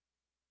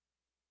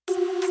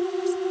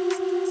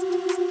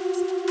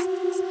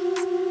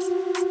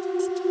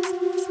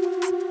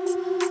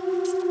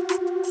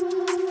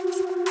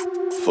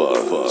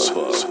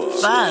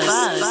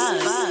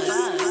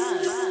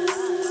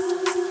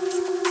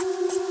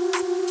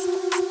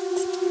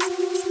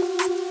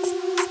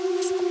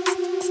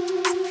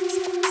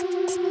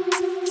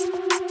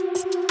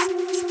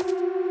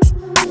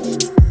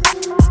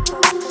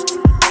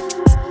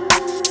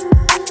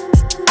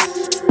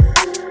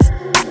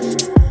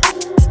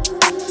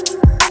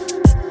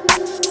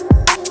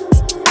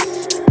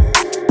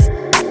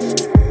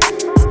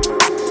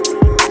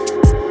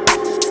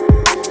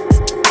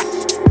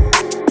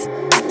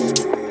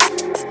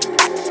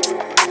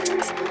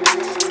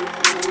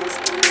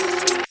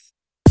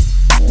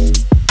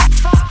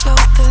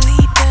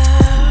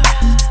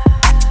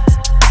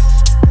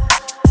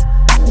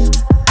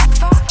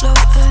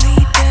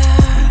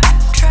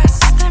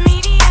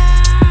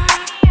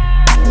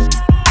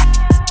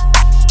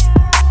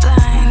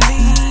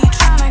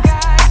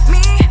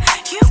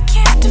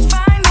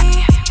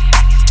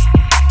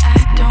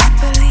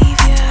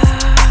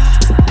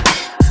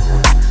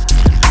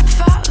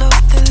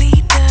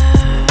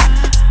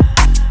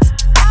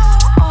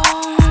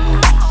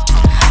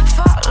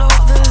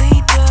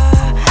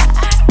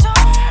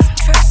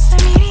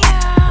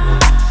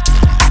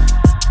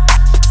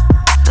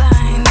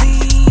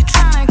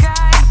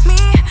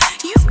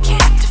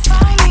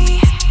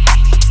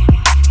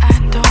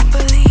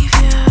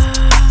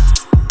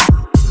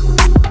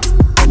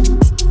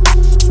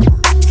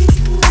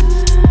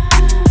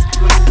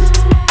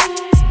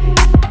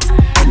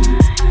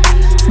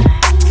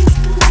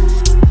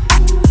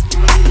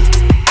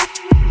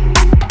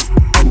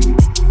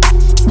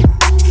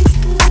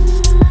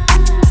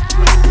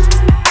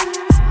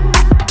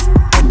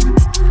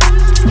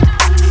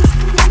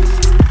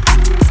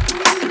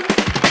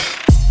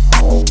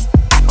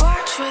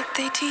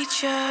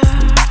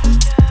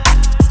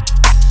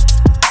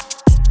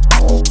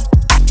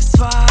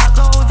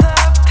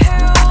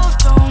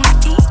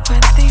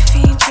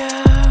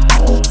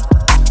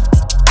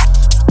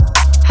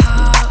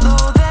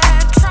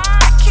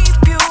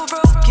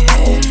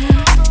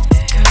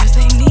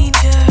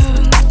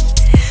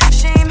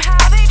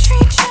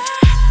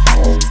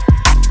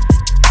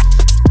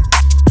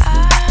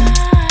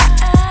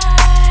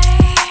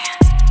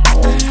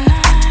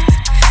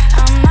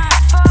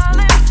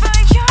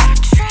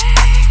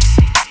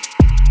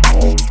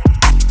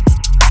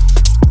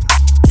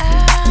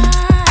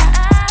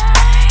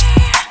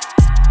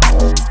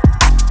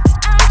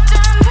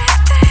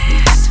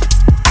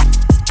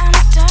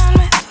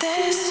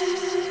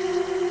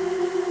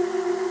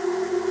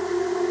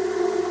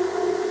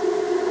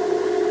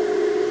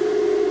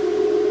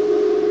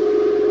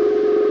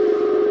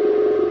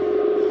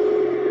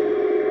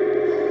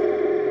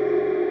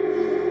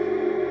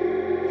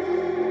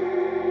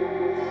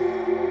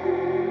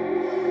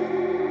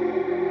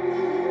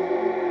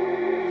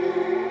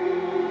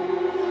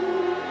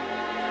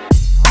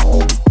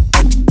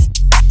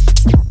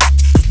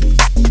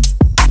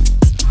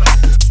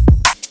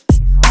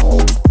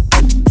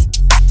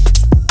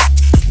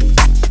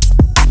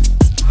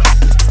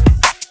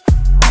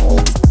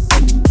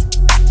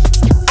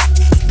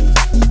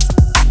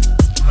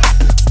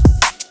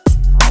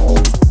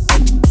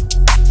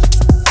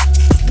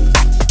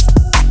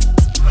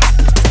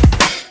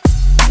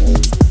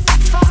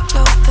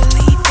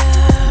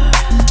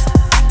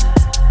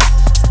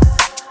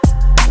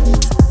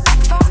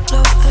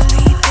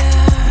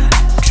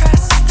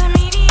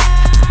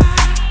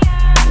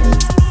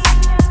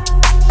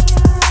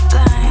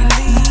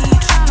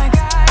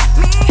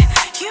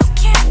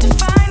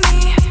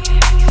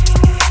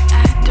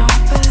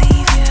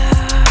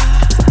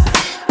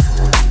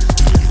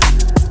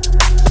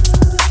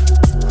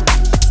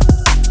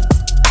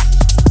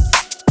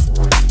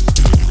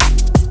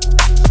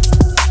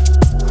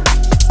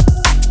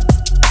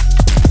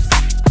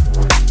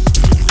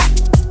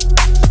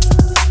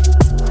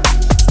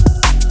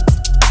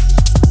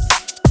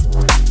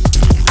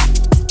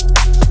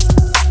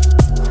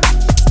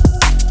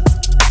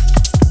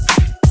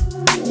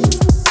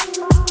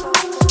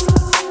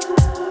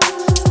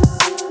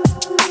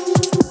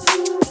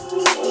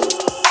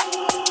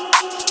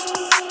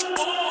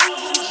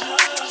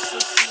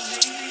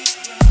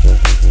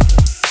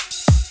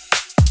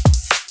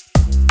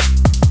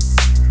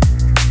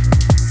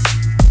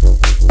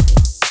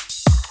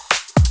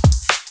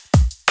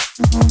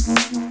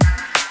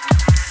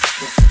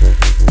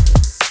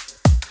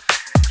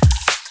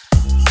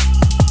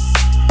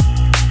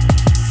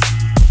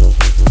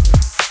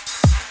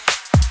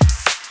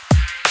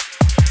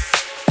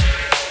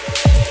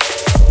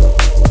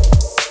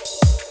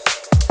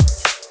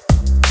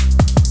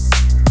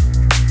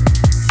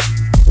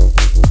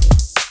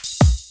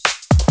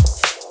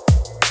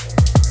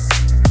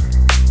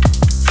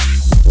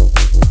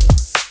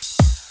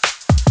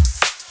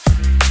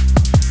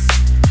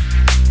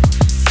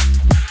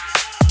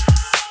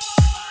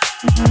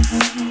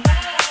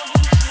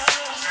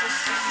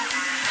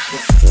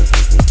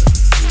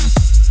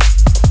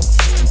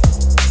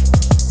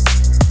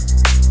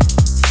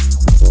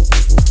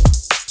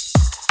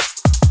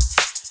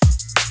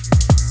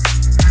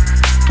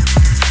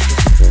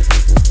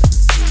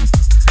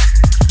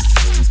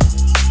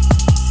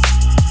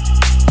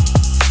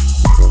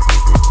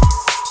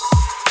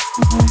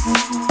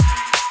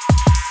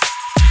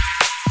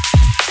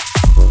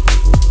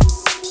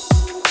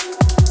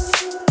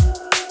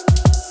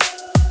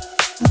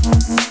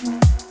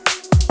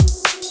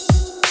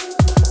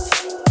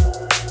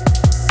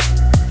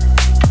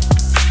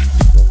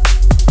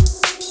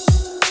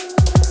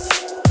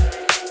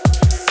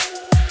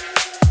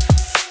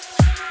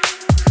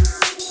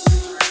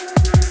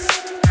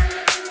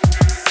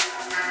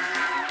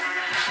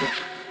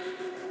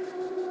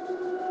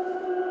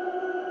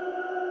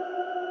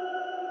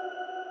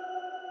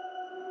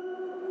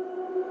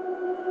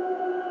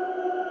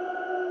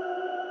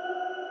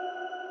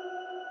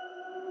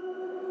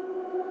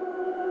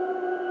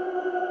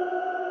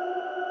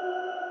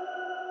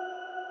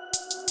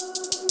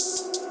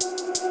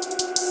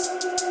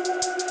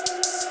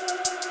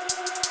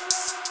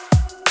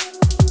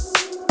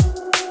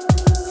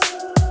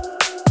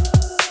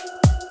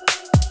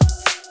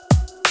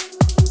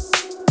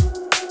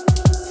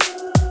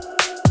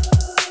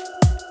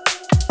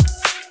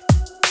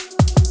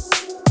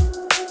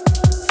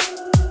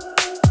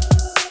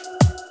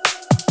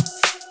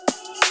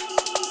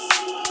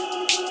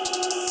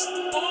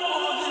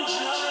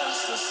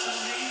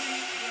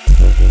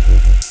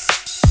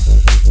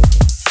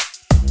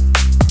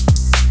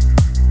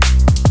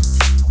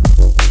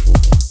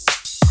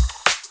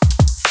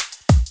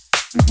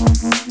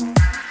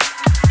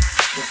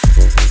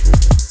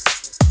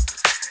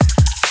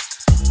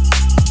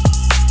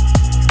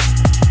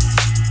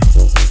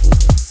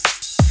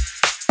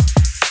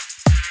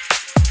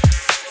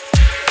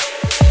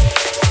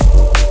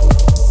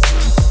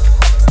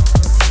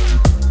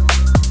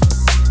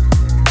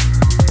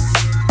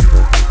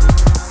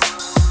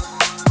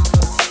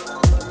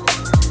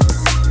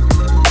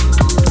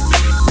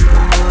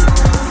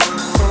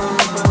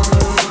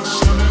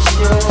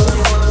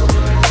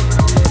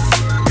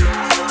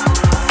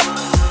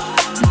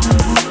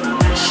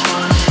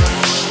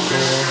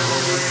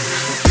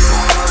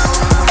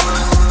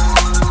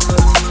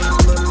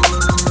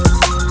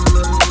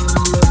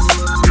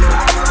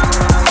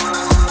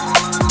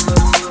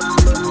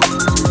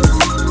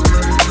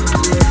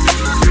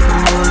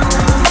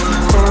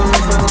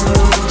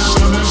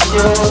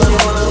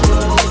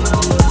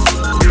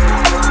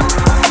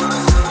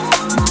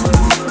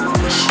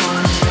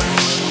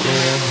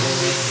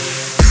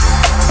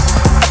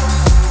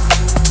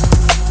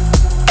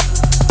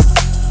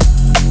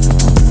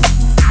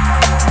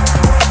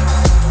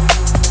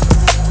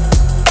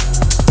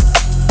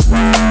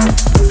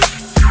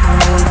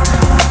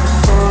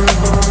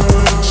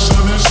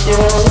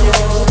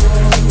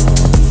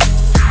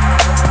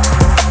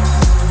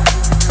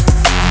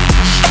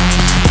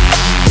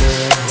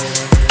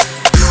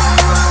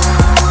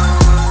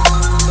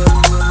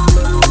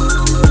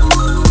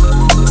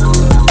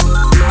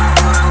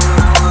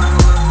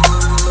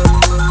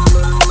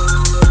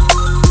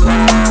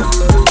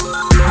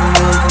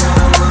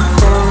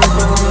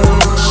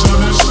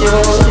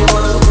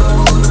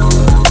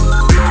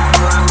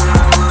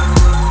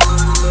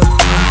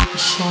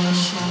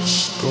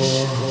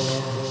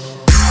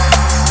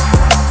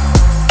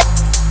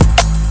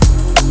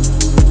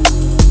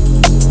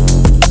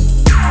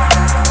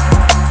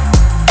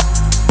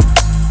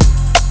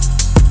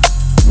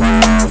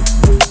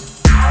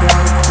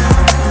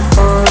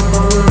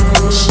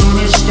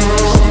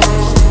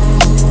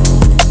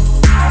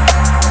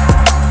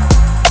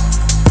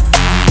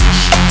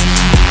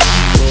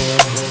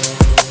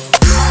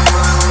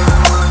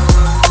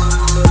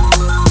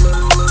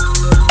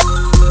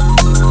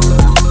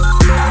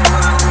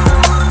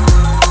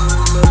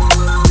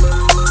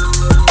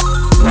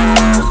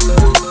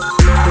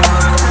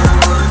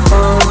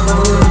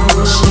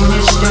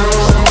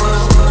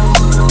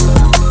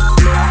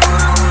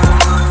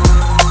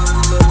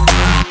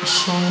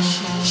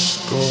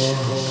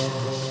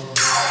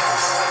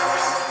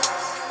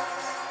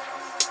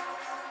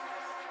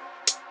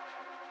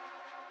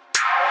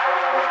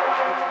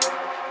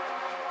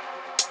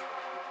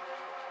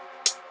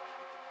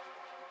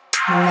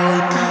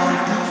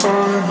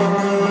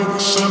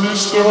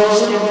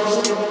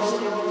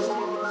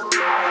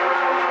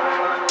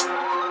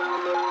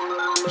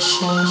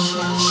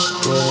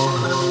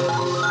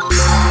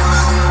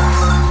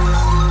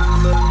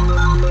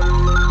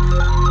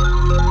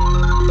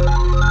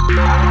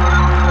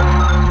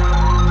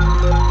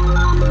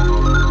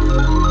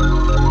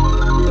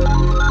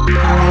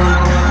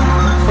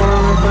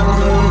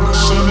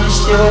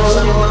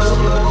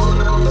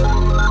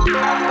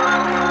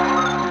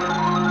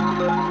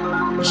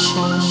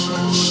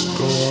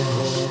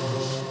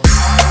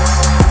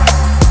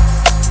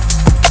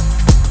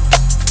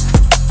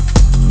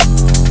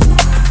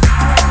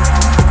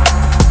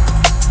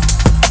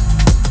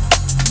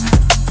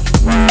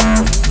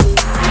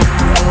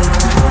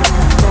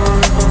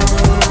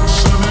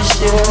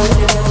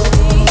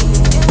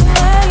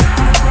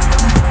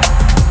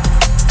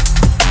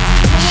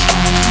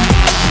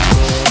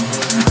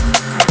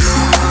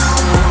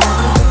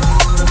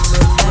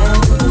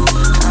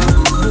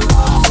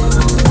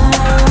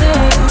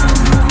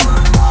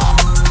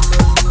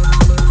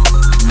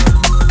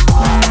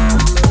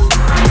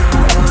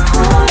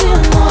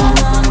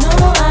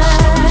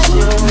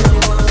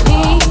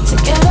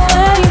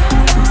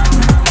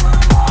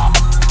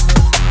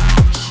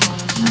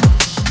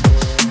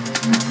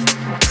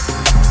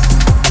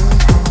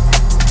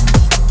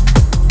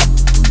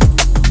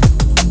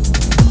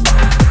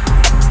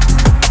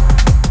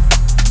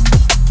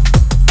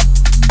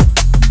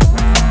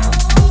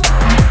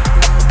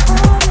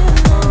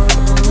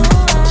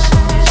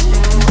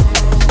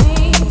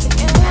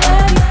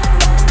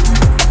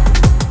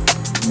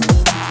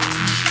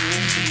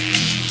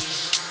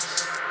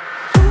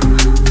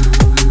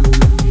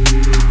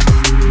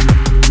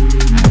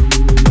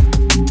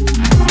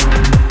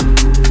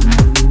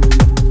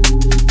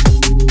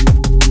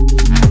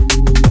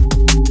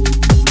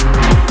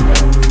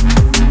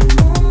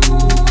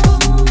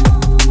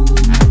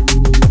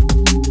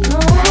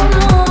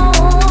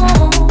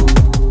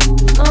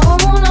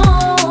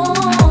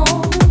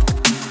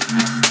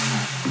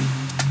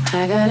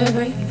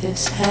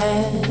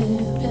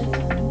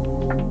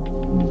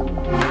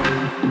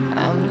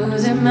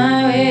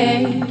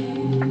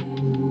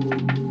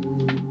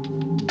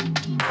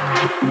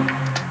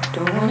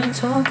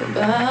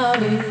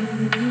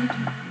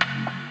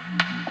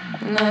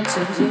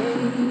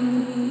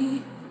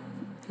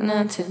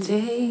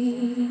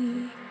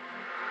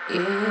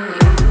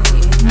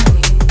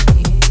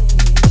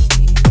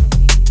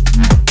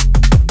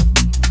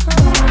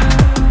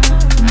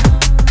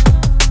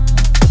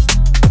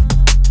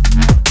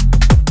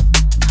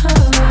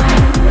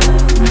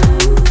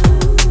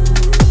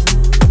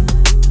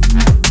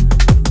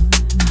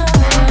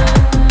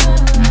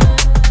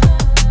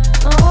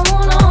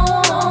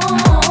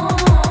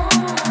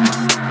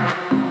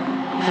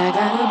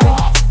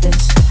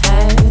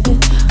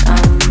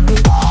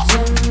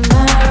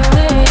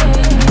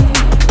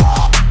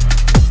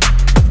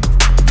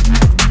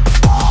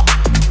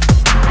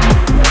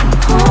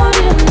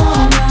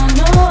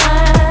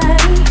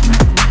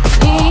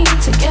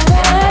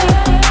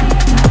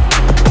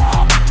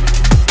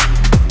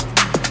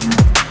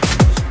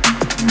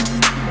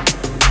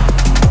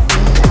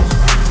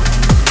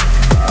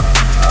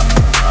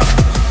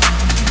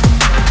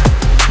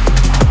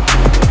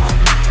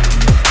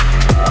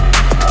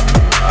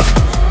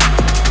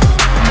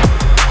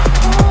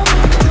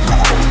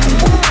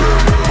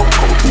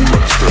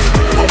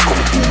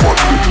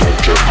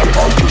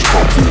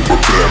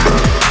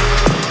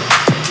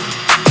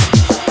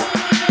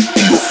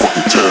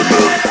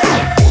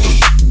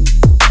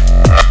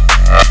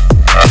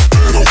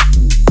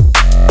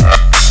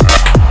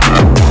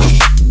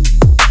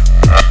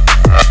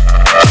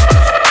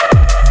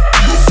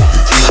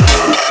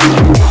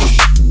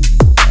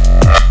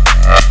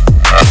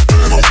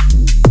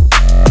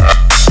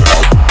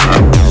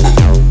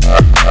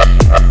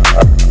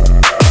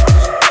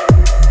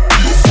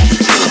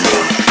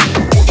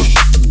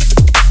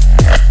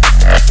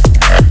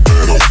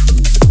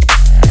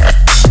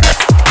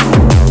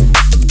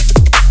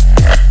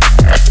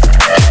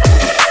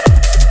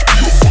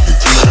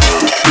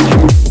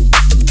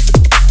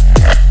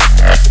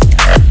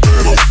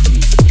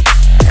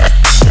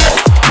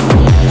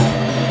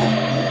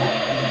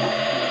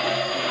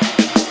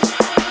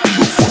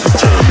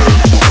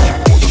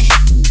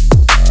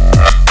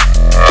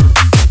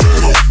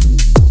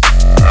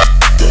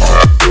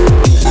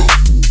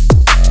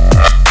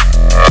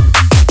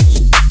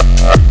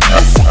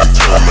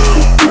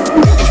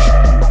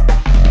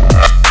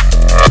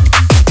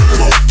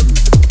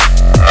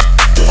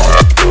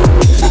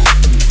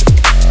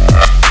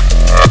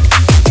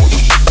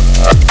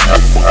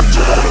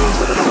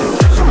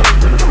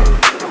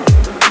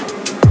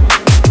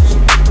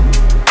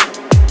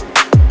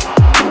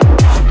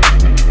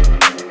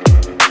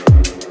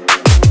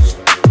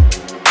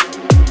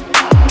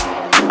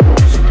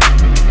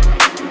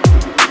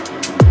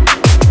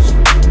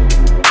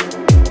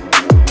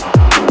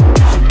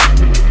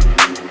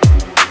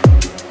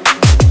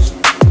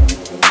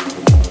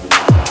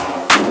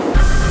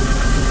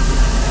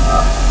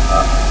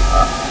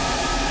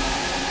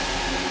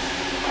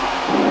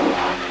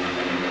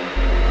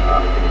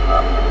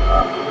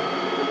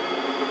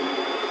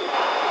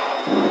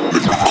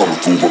coming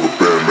through rubber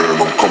band,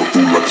 man. I'm coming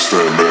through like a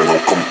stand, man. I'm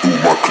coming through,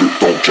 my clip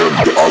don't jam.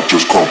 Yeah, I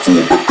just come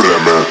through rubber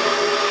band, man.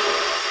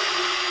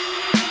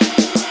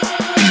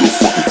 Be a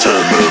fucking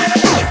tan, man.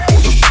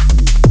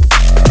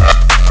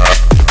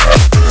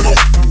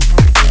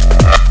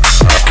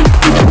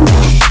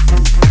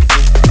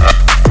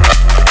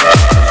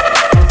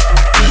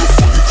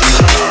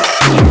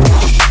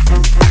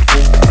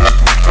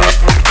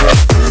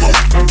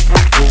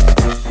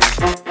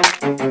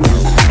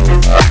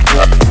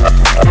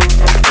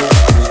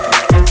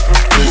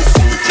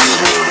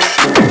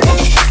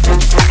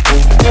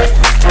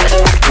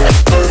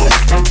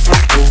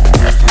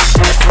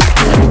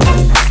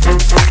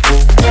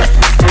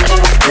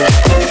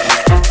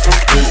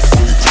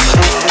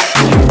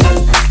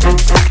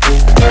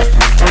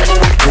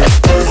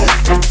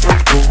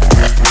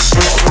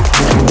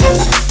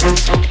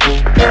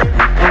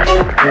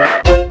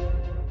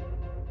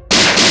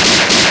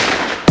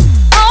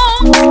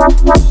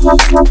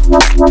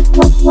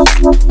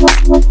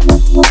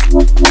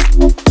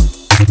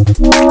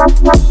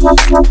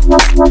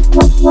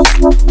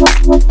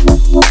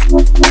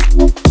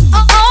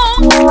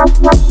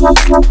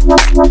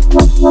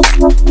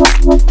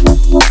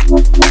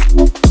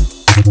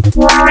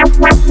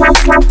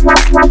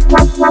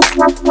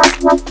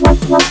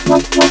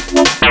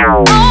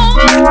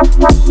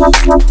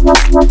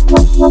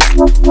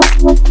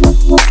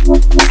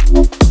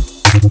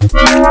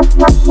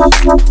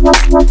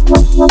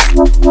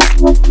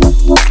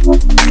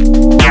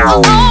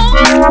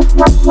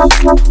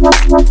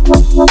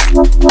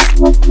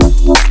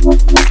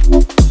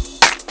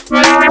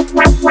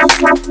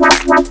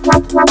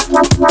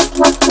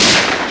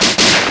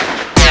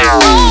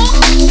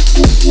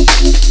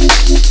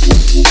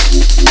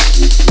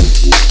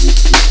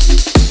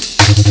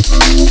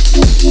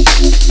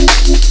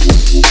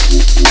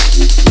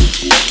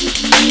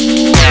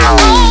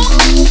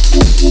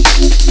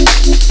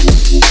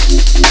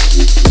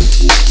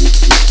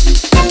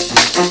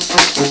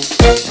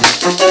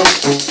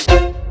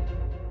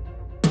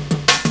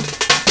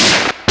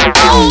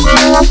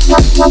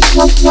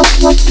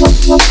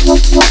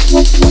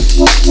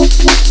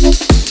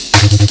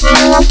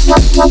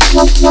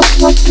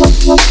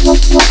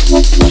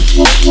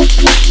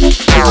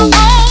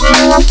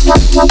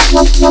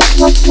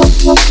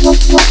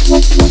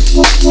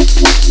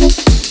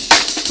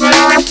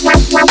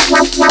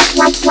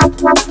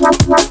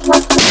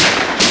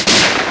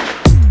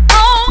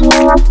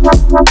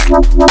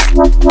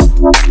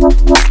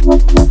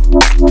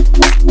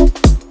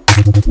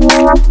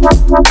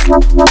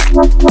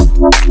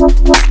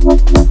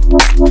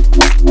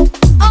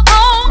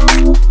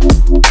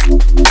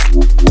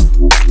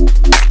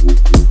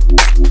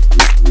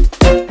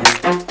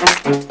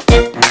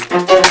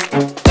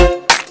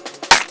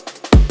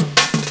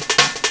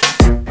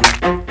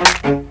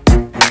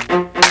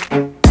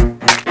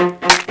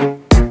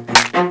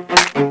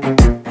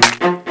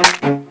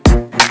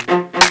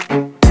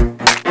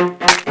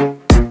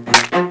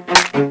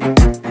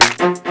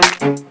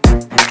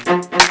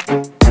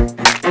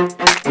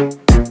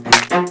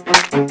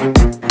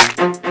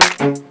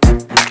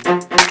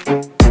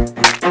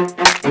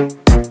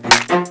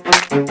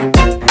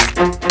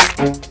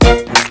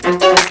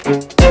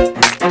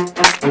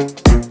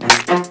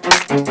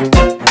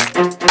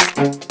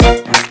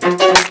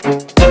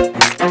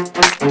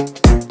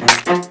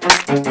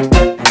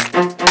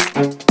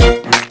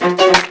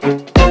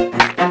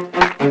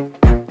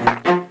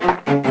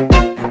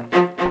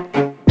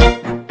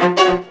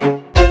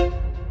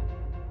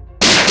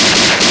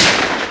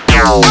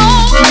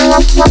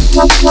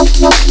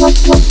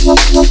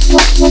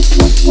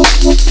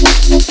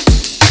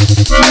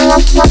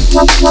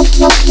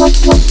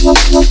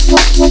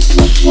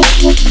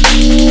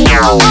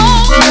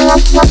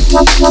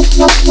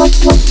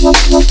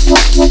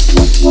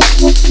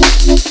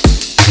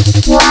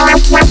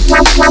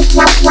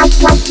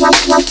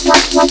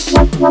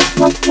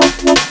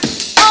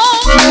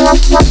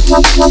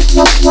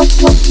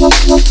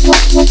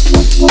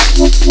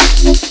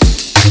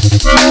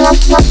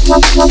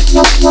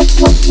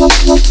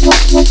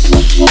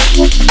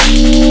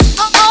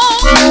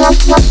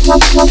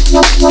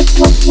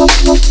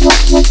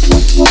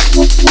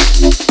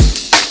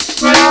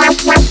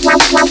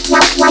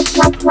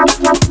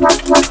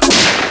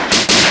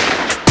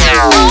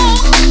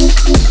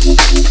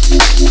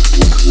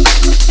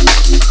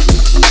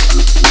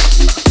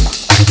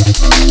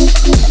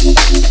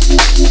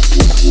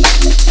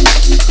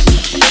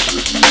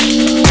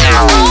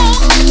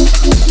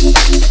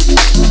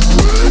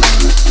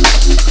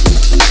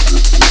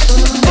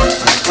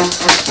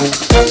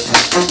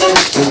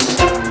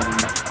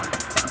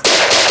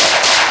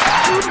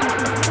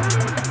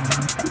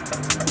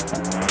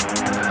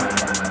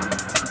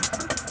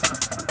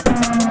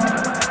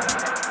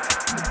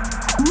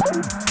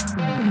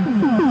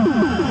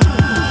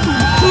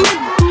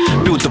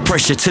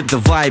 To the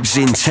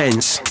vibes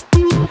intense,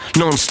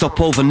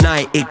 non-stop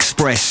overnight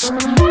express,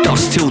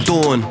 dusk till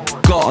dawn,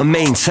 gotta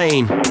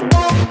maintain.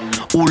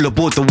 All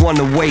aboard the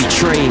one-way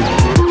train,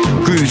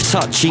 groove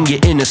touching your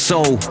inner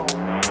soul.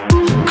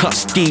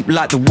 Cuts deep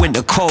like the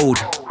winter cold.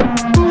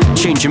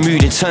 Change your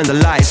mood and turn the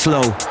lights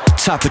low.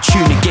 Type of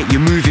tune to get you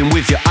moving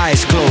with your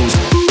eyes closed.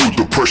 Feel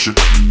the pressure.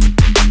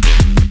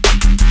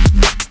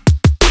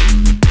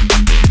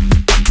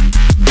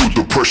 Feel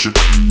the pressure.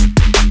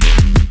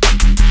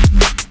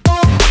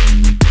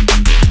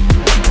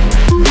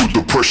 Feel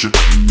the pressure.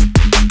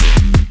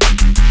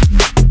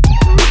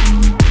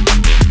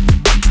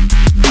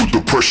 Feel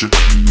the pressure.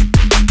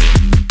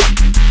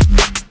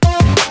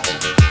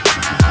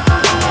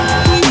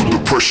 Feel the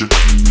pressure.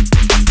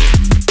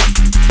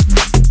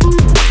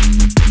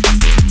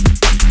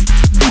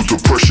 Feel the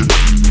pressure.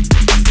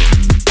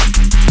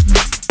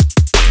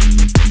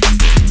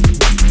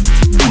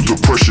 Feel the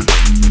pressure.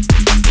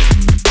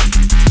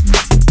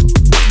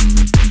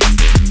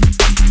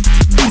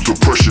 Feel the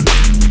pressure.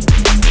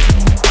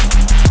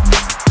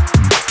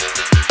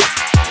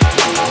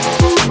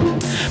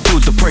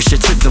 Build the pressure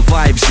till the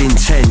vibe's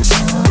intense.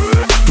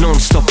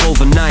 Non-stop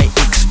overnight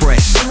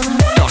express.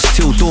 Dusk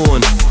till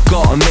dawn,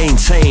 gotta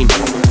maintain.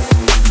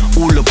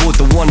 All aboard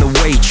the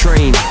one-way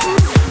train.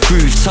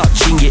 Groove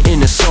touching your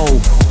inner soul.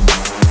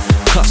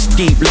 Cuts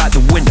deep like the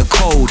winter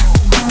cold.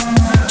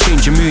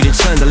 Change your mood and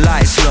turn the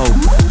lights low.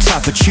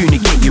 Type of tune to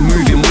get you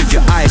moving with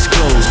your eyes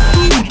closed.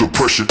 Feel the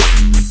pressure.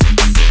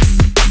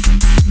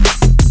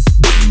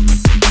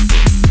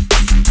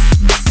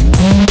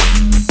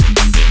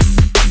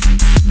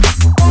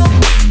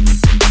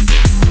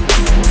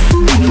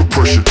 Feel the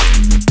pressure.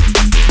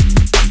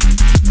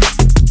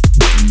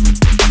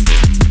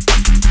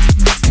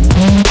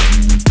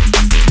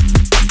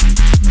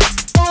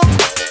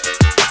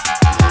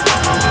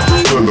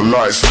 Turn the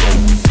lights low.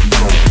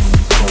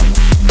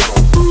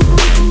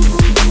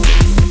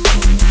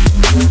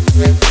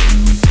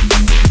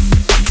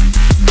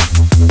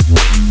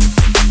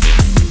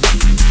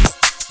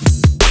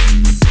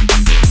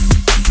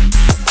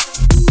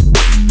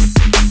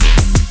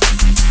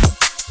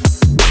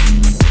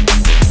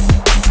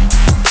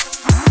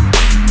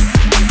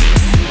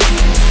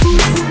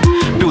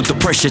 Build the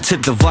pressure till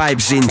the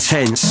vibe's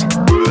intense.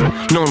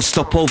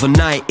 Non-stop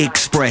overnight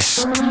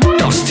express.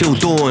 Dusk till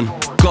dawn,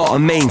 gotta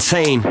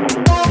maintain.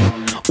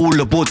 All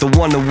aboard the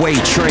one-way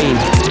train.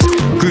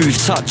 Groove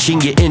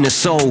touching your inner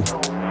soul.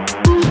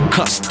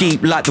 Cuts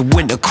deep like the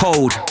winter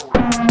cold.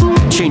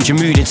 Change your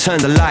mood and turn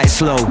the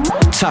lights low.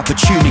 Type of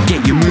tune to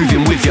get you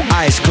moving with your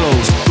eyes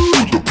closed.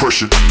 Feel the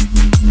pressure. Feel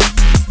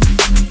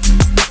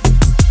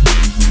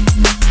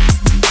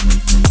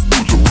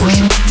the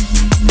pressure.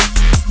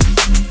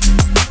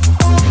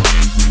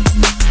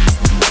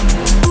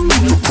 Feel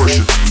the pressure. Feel the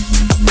pressure.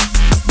 Feel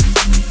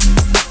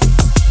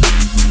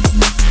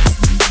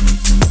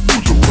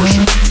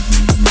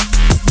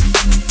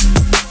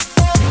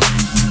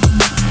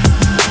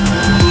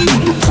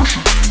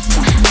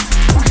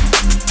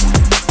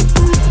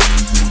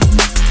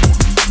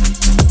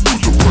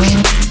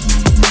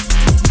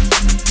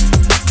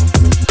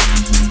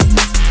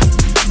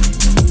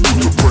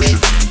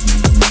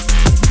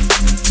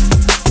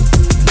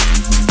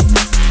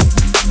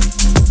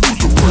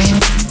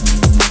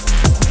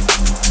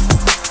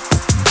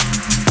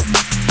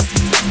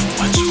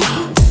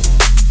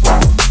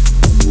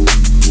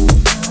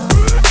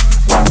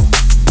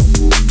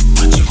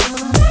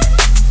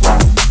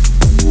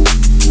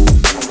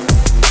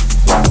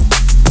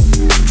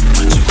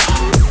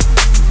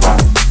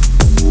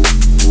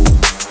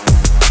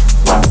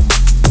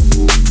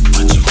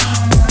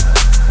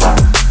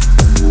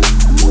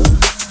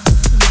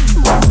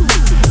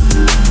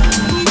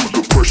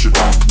the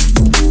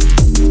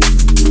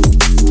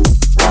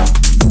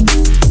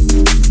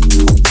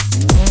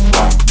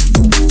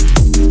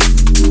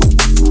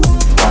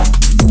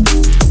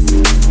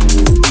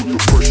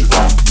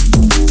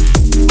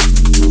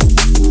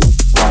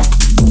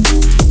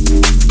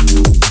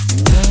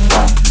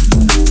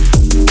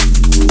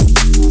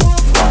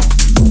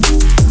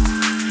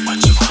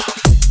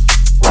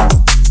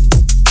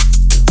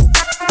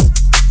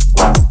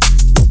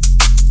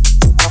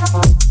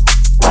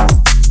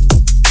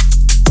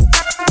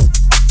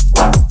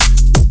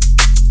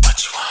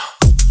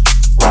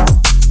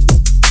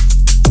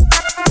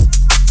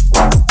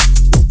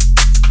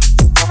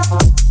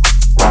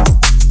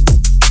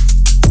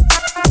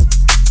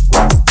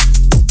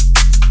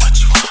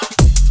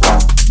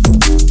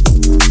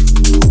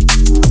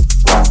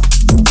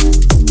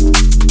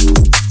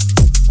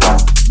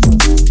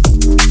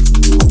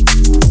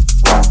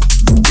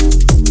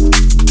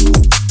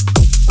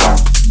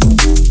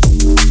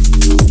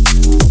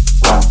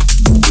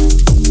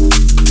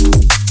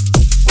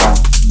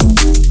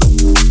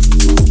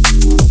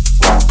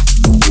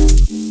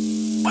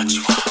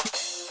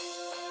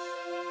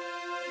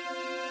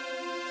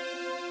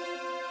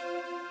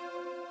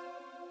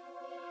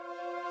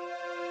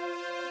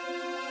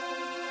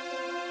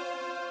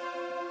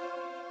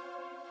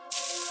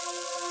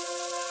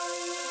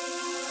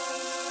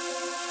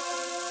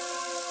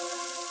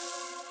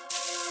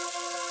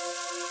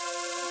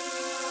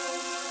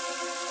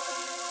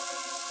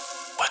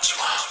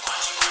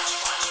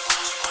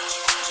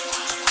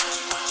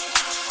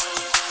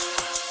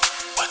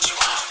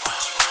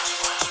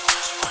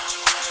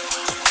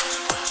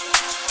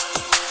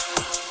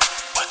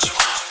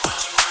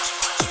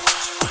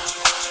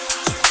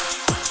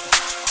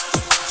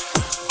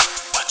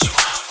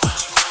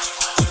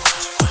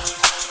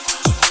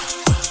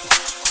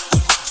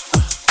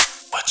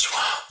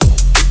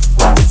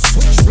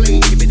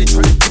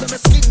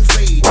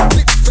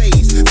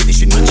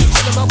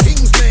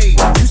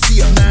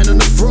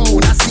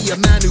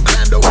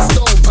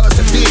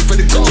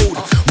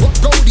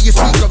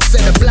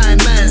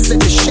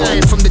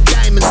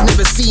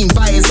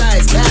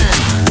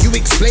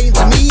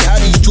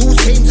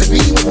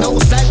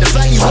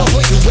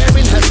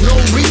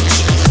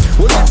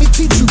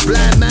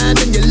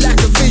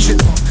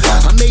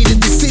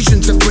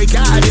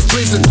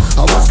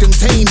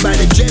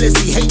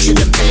jealousy, hatred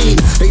and pain.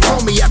 They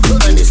told me I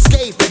couldn't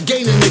escape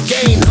again and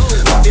again.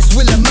 But this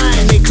will of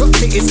mine, they clocked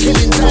it, it's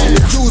killing time.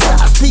 The jewels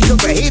that I speak of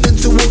are hidden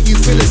to what you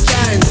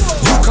Philistines.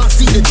 You can't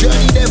see the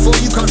journey, therefore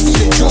you can't see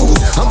the jewels.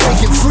 I'm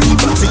breaking free,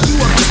 but to you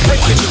I'm just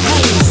breaking the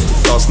rules.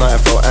 Last night I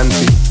felt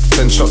anti,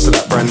 10 shots of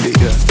that brandy.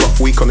 Rough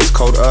week on this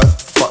cold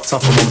earth, fucked up,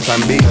 I'm on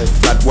plan B.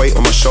 Mad weight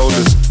on my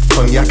shoulders,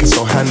 cognac is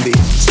so handy.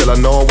 Still I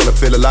know I wanna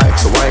feel alive,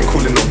 so I ain't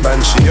calling no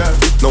banshee.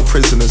 No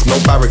prisoners, no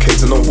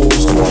barricades and no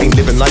walls. Ain't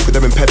living life with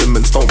them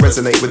impediments, don't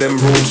resonate with them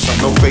rules.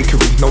 No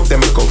fakery, no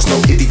demagogues, no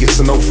idiots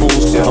and no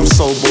fools. I'm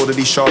so bored of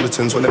these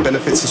charlatans when the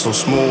benefits are so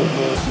small.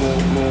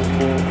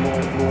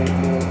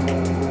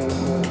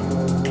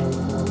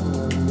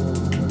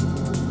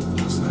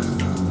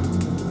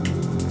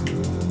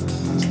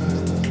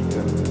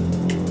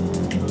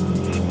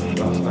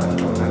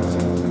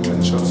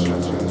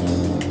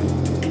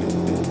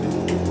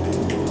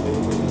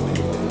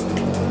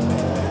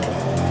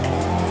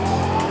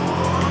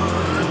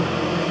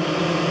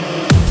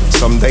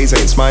 Some days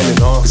ain't smiling,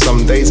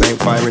 some days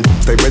ain't firing.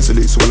 Stay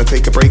resolute, so when I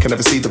take a break I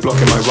never see the block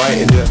in my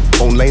writing.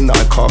 Own lane that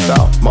I carved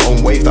out, my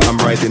own wave that I'm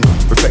riding.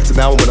 Reflected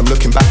now when I'm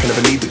looking back I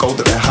never need the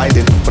gold that they're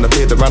hiding. When I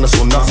peered around I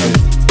saw nothing,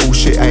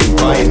 bullshit I ain't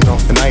buying.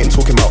 And I ain't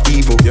talking about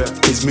evil,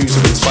 his moves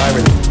are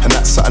inspiring. And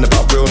that's something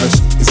about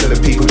realness, instead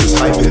of people just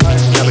hyping.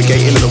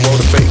 Navigating in a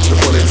world of fakes, the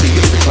quality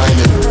is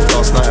declining.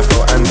 Last night I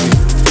felt anti,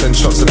 10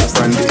 shots of that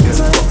brandy.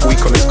 Rough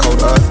week on this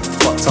cold earth,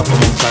 fucked up I'm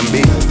on plan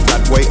B.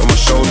 Mad weight on my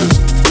shoulders,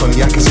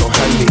 cognac is so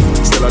handy.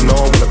 Still I know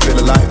I wanna feel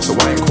alive, so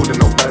I ain't calling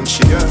no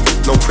banshee.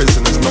 No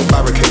prisoners, no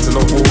barricades and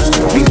no walls.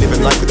 Ain't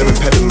living life with them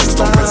impediments,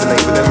 don't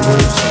resonate with them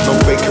rules. No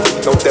fakery,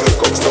 no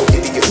demagogues, no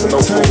idiots and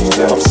no fools.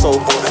 I'm so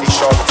bored of these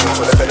charlatans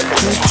when the benefits.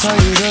 Let me tell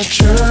you the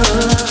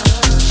truth.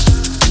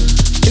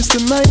 It's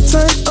the night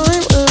time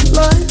I'm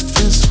alive,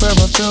 it's where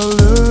I feel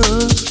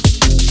loose.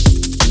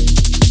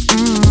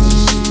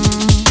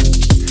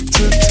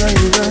 To tell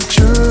you the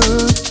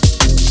truth,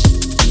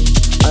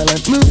 I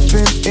like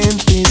moving in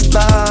these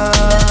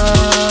lights.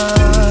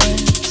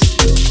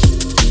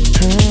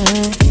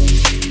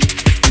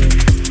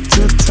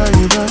 To tell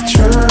you the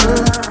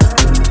truth,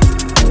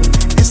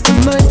 it's the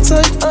night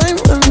time I'm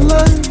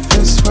alive,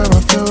 it's where I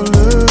feel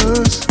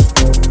loose.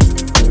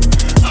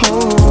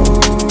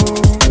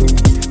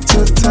 To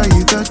tell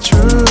you the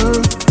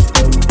truth,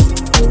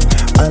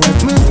 I like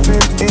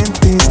moving in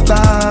these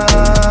lights.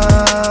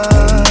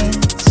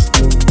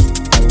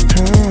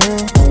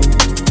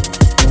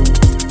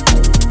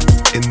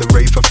 In the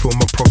rave I feel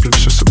my problems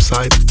just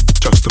subside.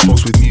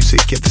 Juxtaposed with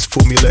music, yeah this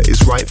formula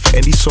is right for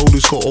any soul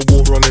who's got a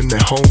war on in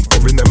their home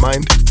or in their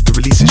mind. The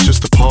release is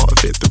just a part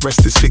of it, the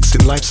rest is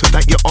fixing life so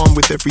that you're armed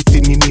with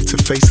everything you need to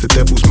face the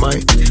devil's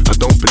mind. I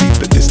don't believe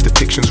that this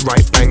depiction's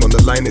right, bang on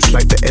the line. It's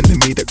like the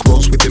enemy that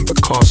grows within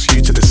but casts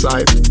you to the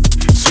side.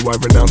 So I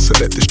renounce and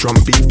let this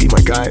drum beat be my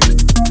guide.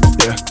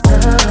 Yeah.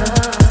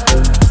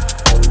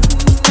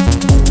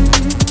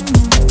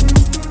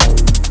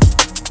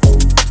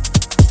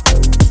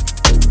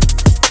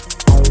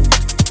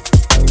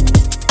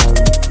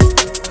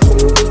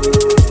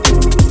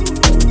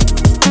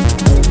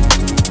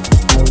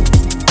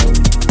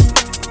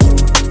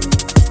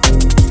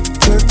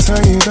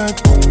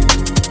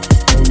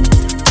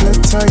 To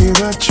tell you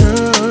the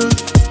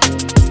truth,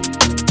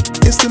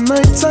 it's the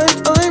night time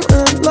I'm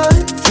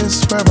alive, it's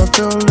where I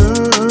feel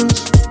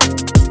loose.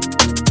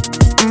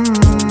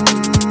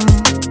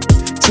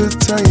 To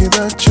tell you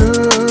the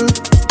truth,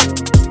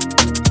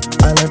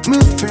 I like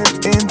moving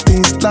in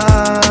these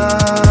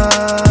lights.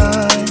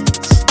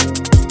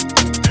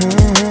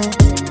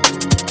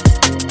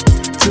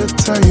 To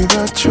tell you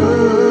the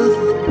truth,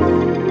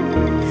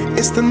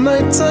 it's the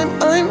night time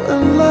I'm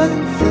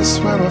alive, it's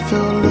where I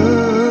feel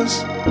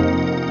loose.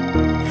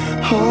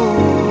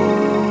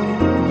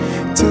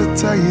 To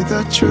tell you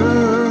the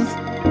truth,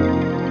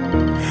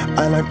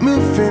 I like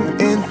moving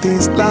in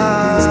these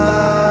lights.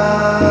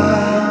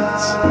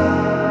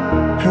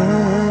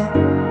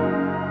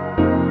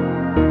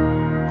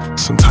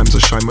 Sometimes I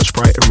shine much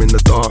brighter in the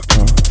dark.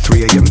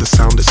 3 a.m. the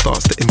sound it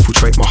starts to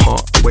infiltrate my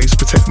heart. The waves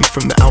protect me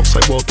from the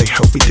outside world, they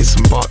help me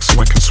disembark, so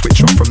I can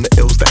switch off from the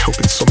ills that help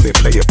insomnia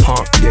play a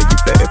part. Yeah, you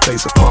bet it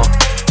plays a part.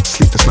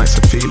 Sleepless nights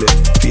I feel it.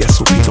 The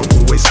SOP don't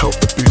always help,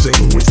 the booze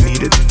ain't always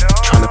needed.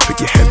 Trying to put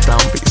your head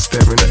down but you're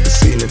staring at the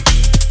ceiling.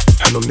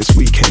 And on this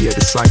weekend, yeah,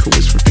 the cycle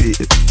is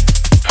repeated.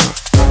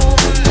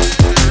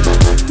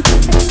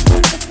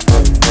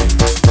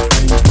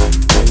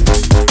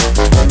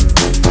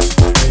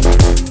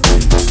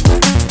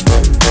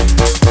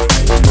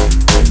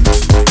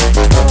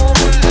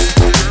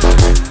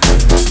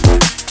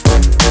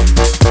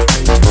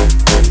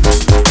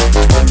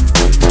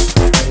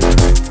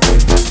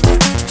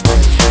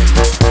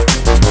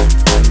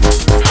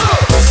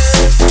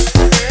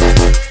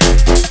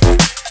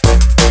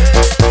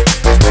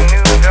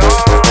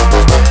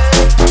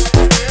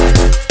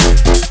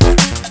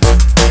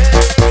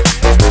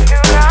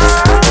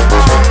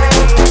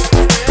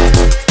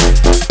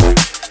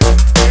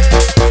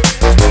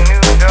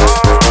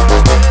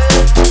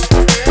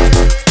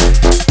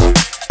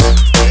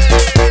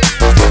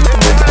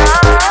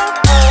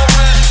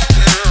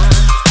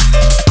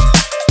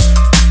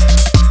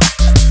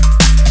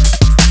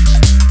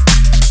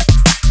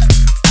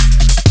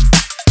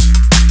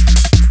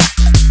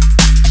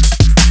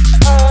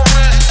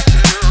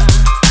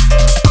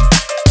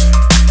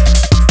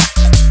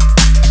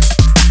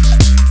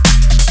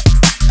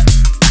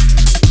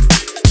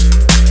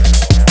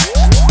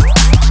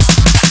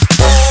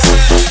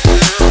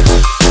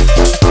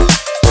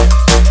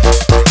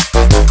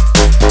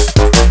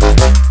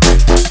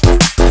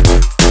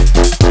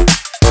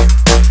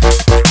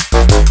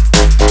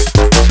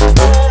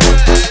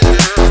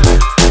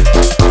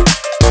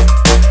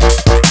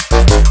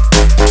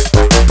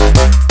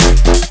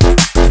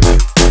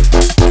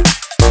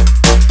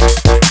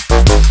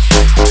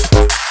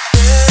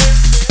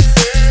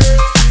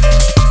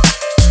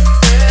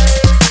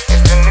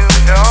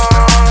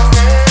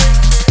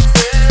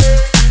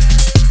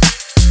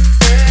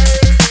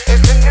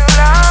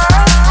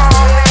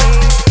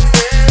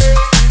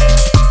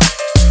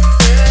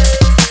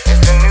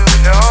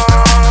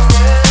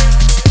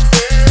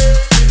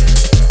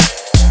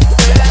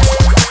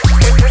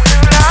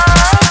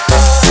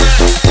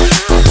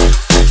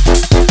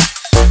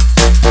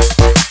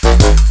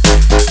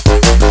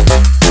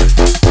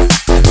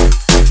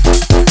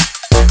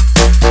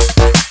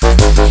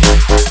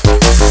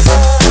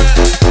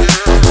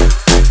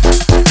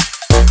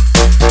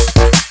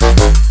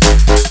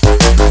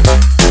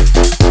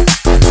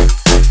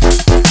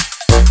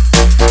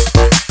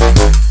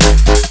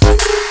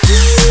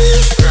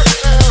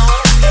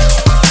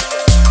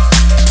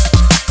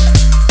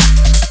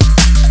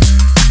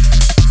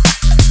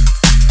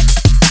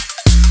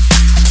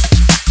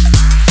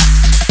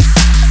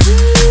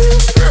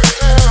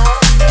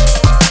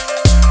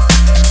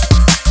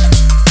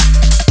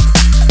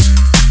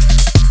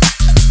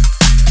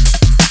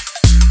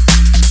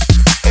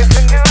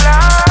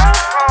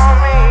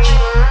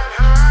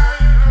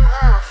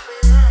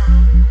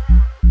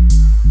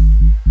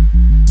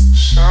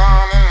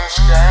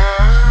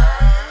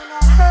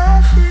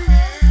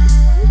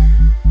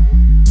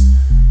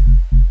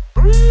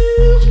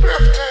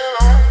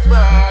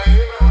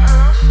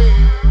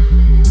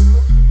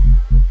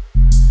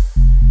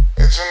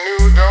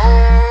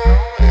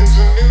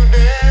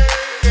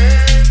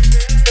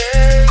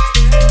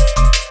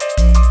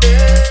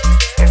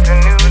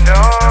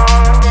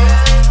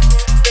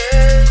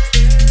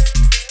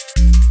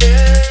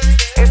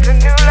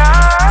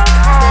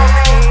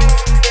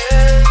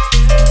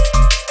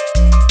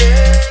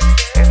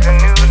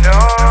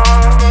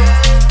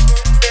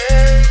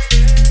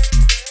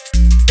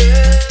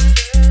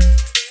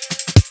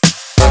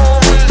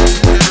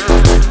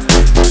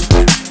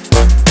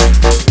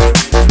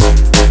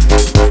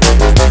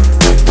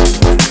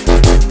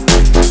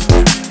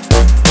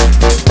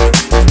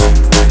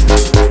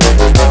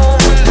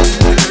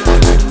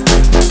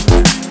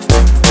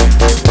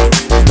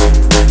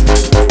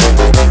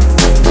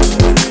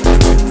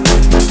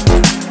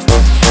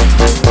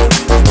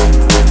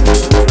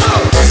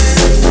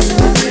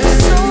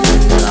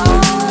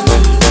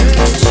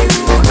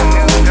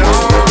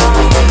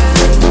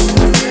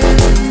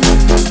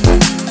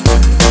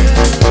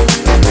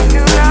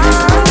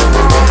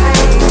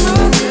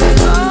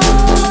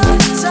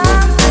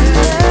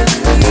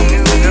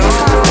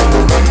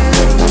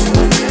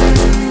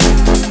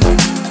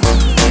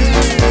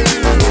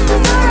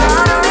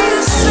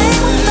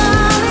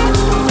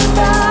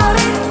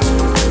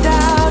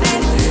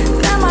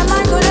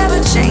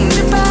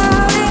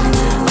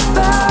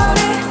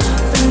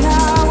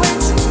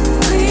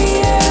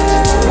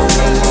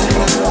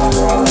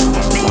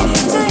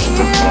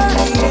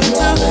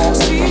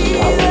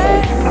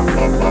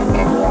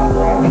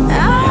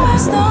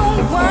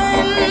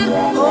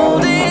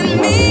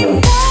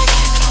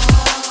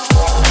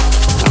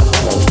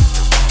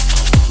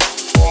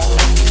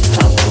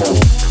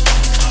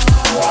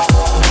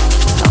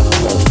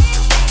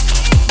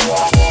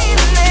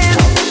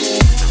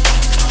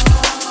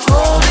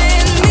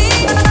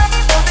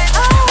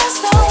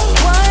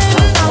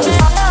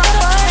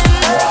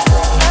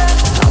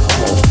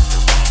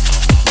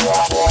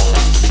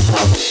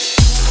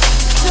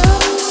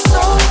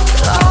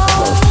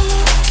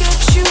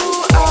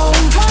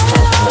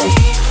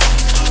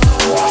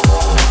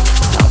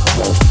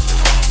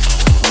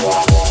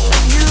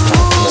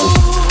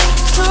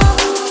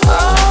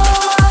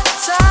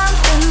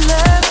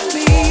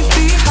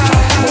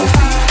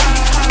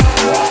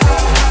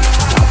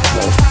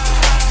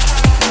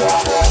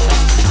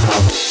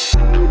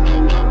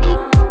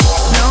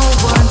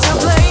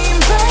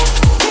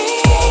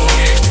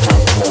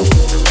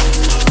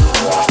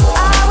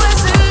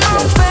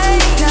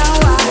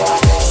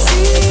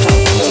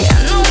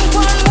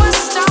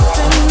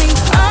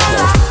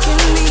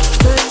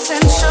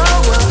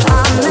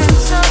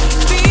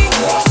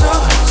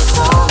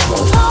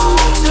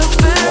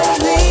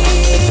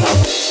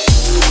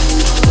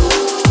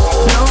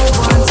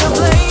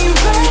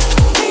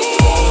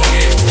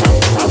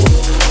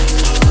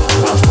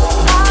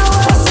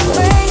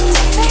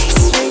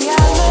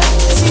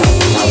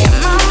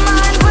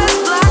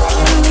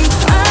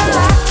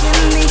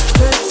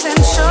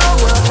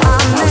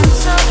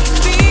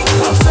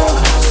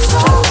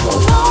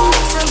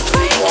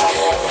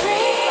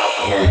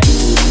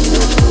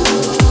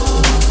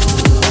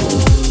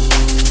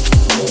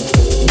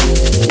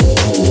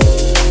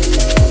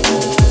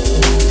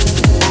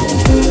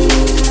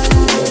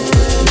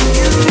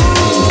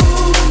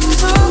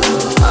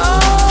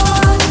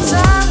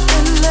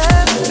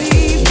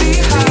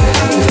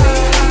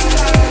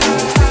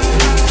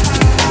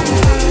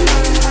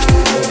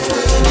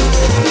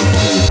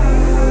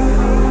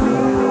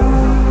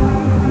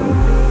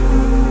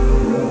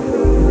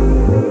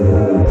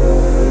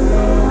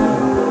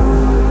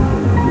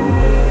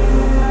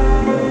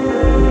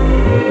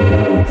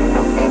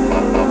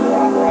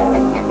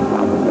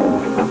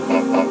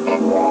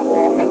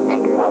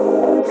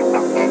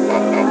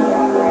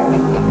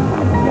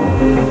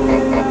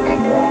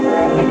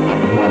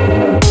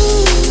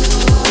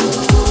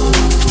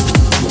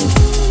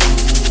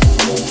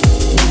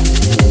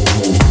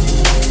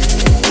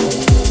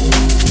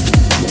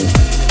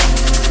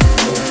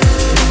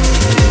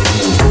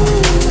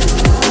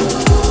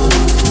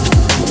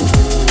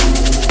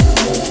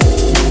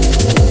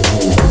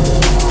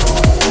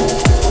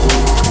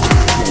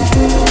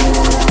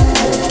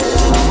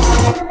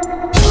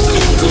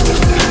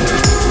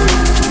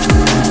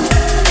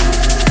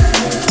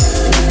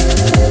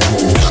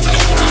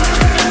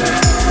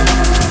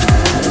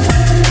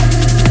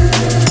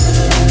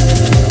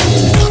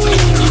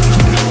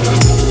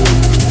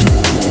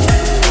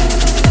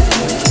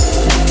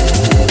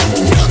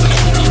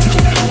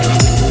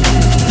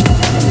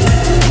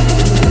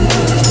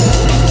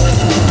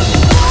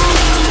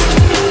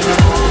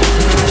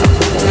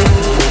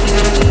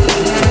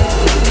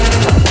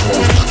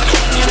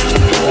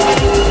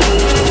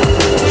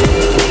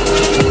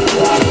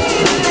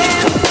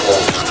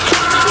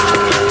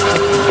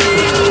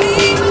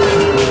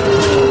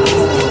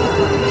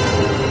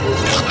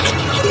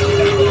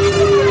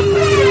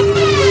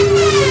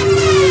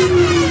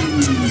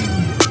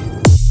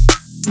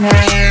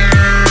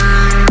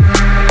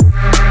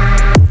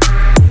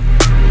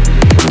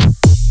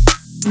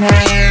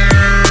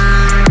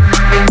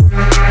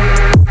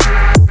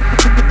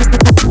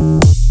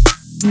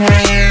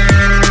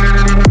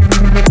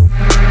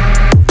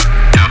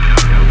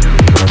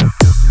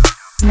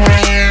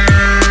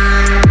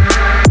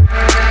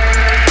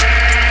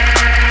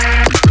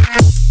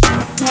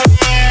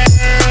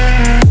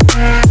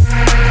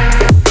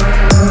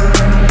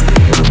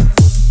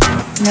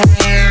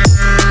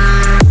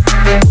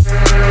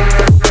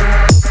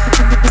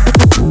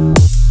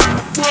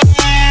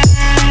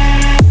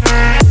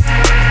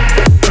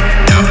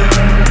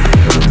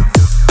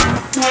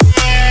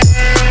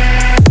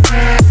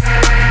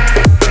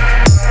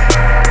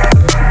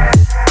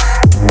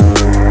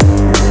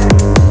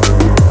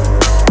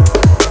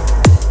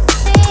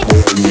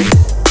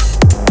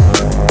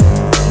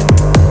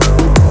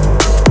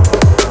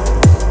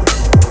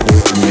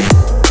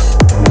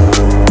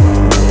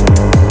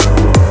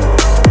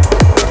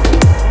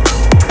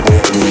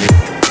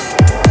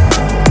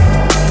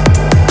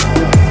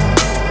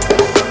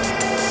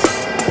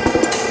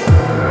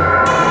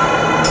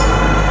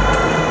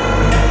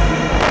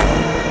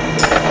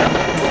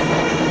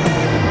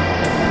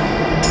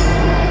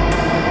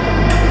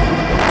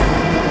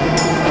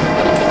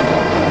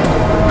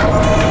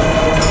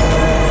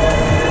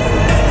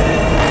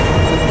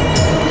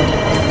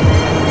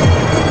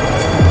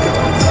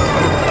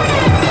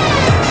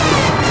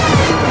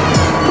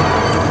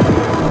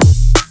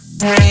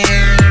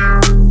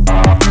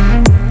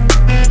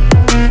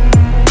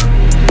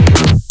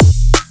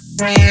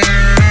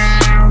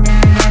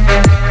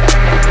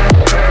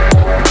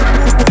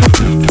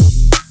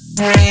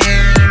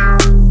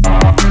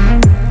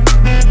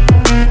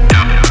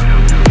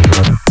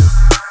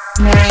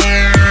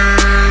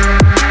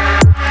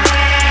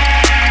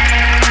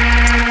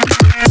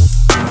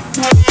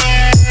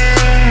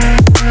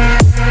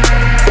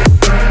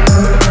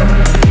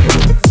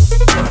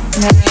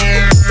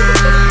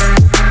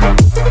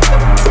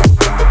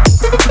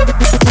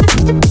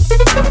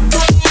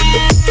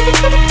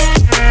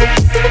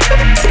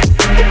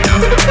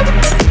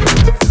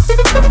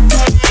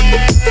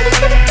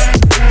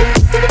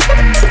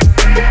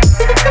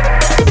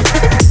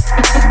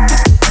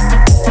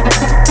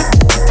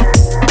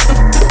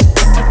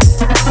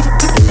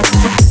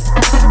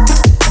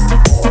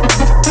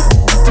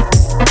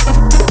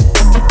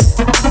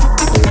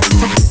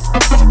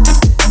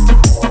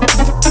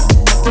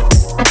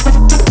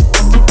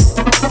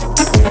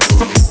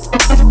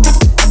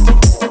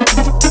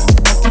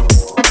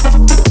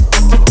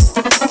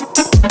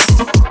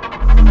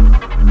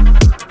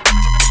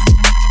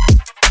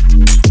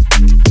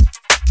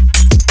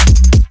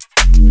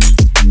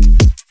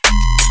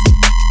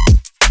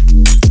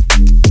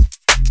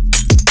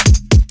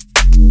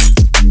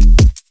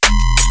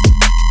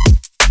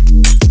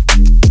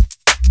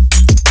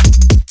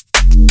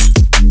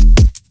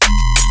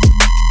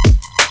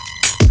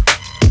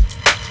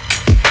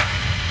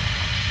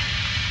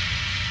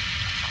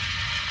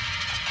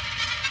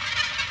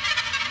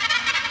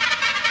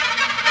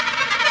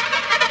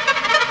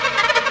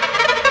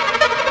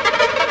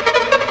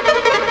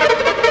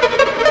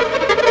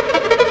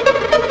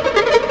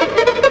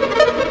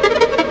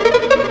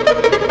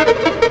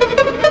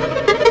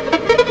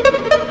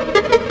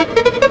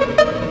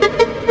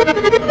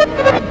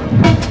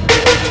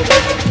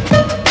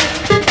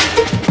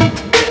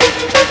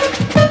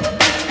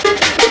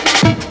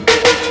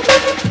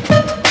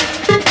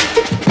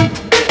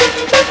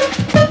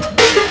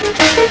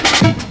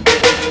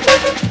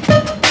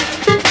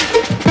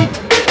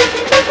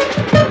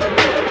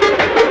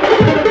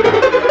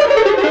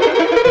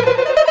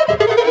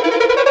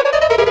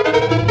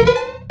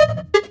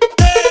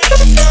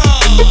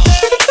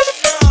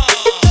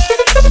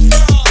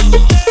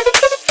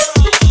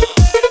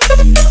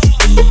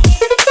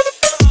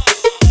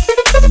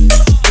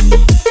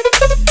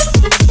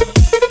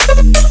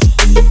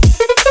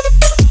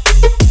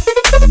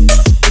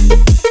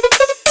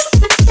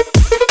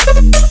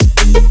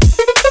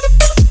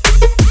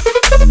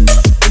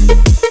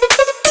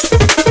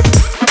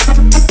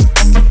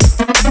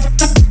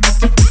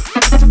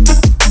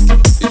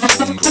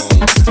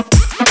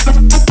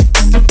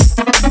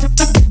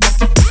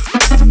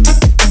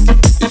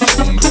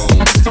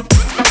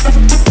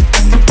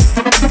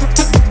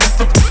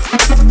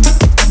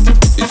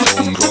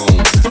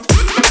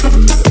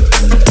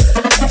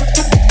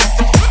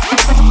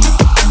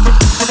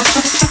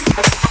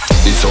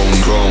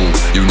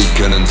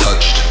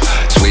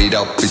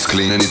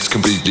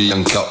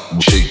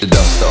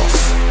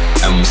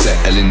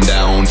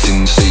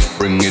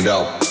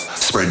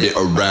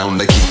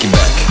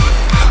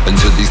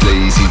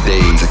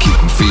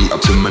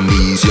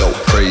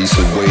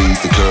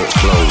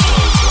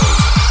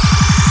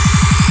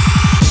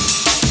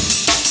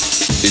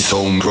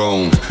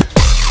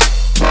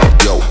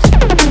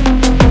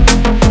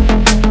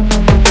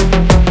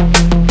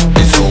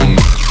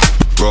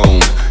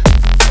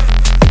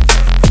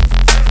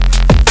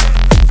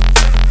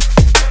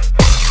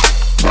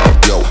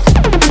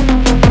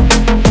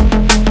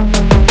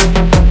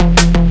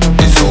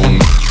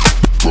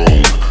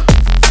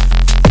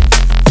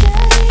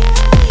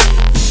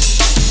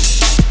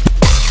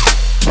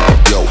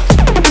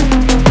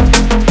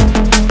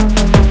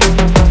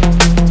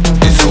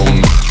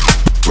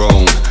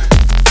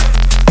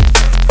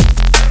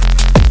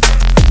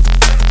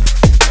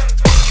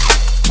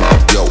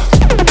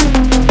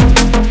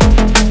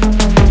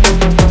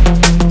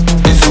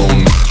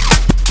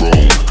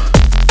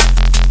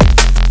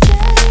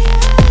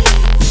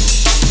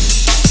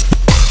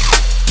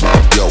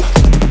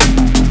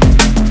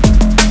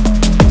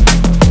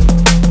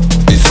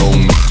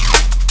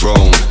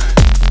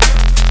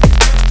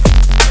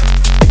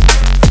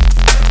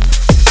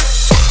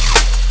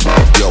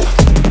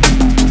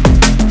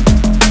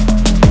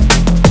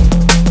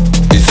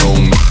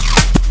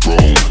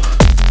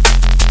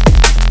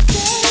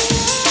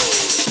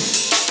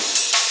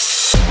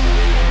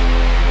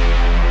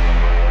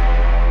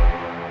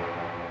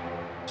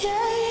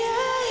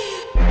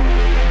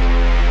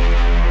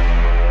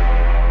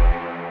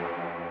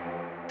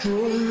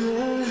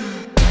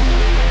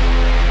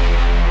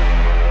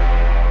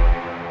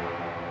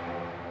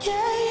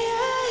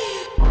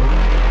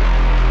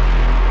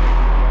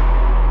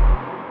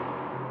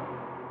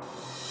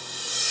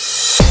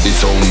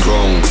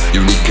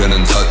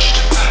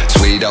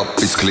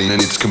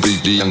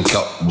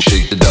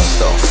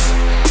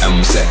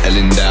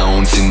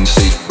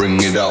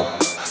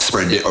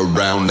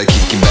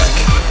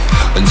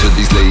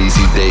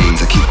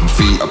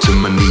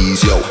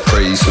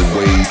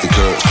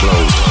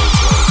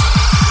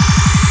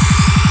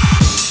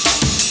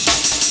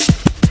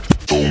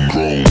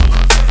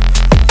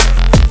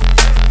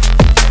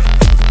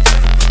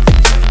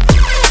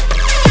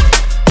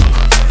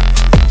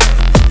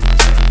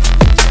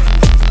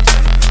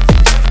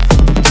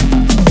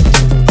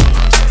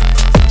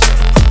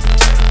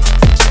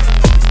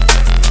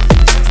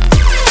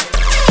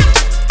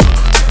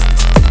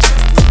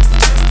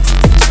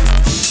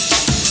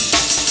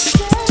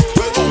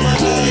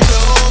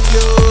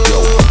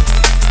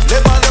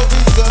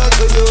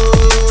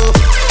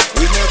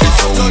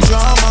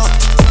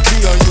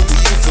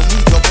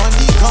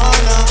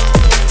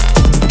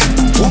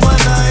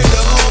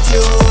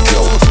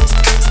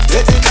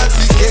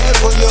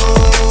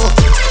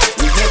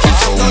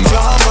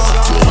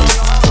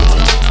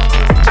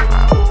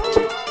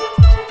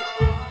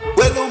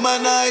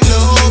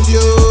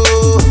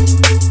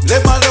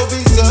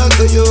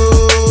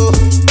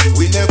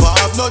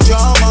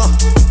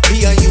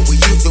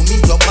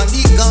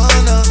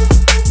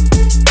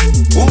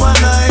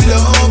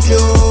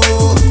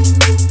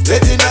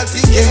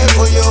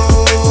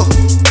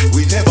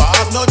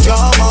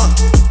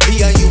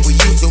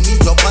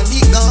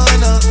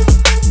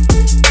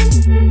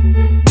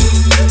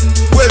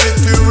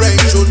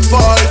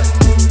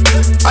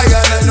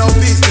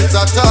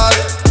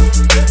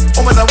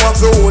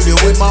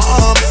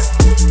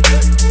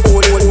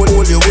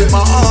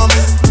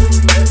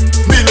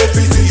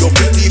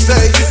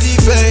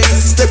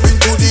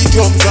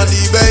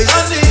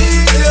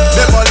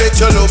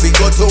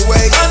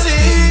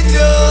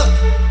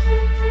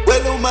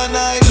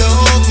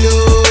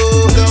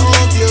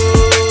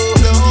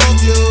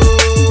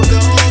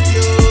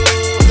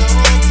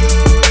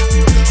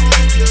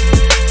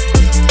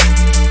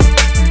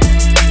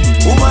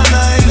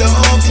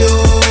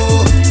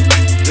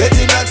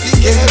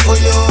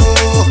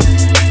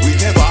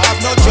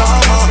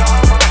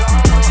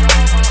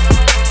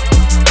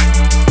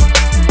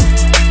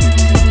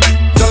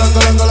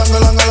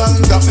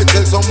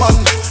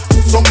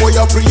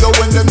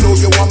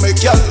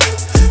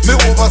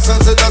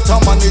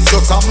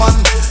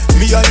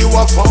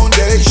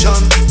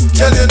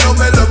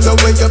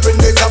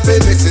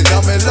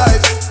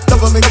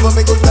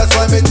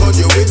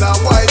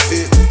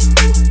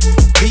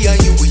 Me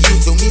and you, we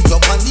used to meet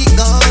up on the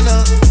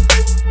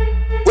corner.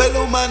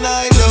 woman,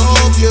 I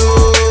love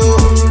you.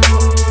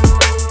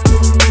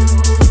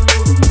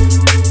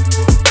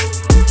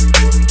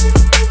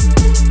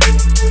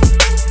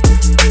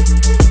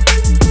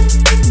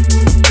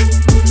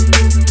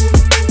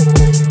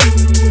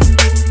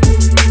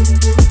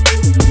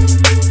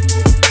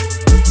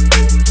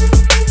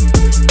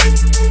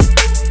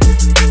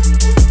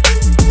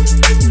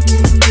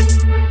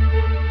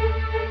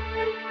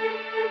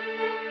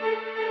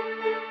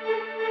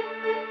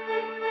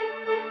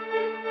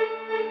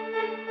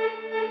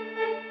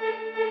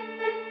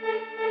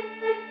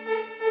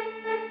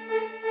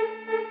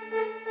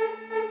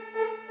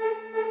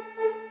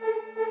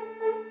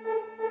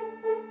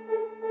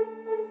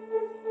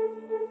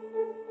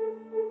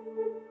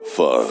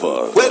 Fuzz.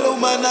 Well,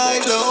 woman,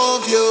 I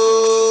love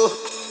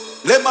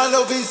you. Let my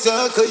love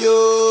encircle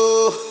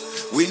you.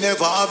 We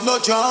never have no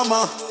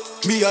drama.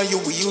 Me and you,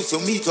 we used to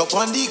meet up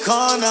on the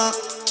corner.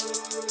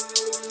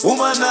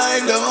 Woman,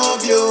 I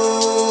love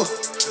you.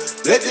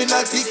 Let me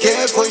not be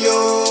care for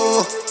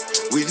you.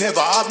 We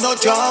never have no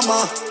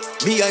drama.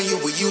 Me and you,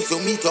 we used to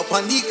meet up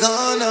on the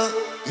corner.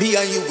 Me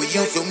and you, we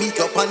used to meet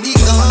up on the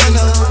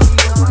corner.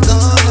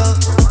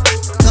 Corner.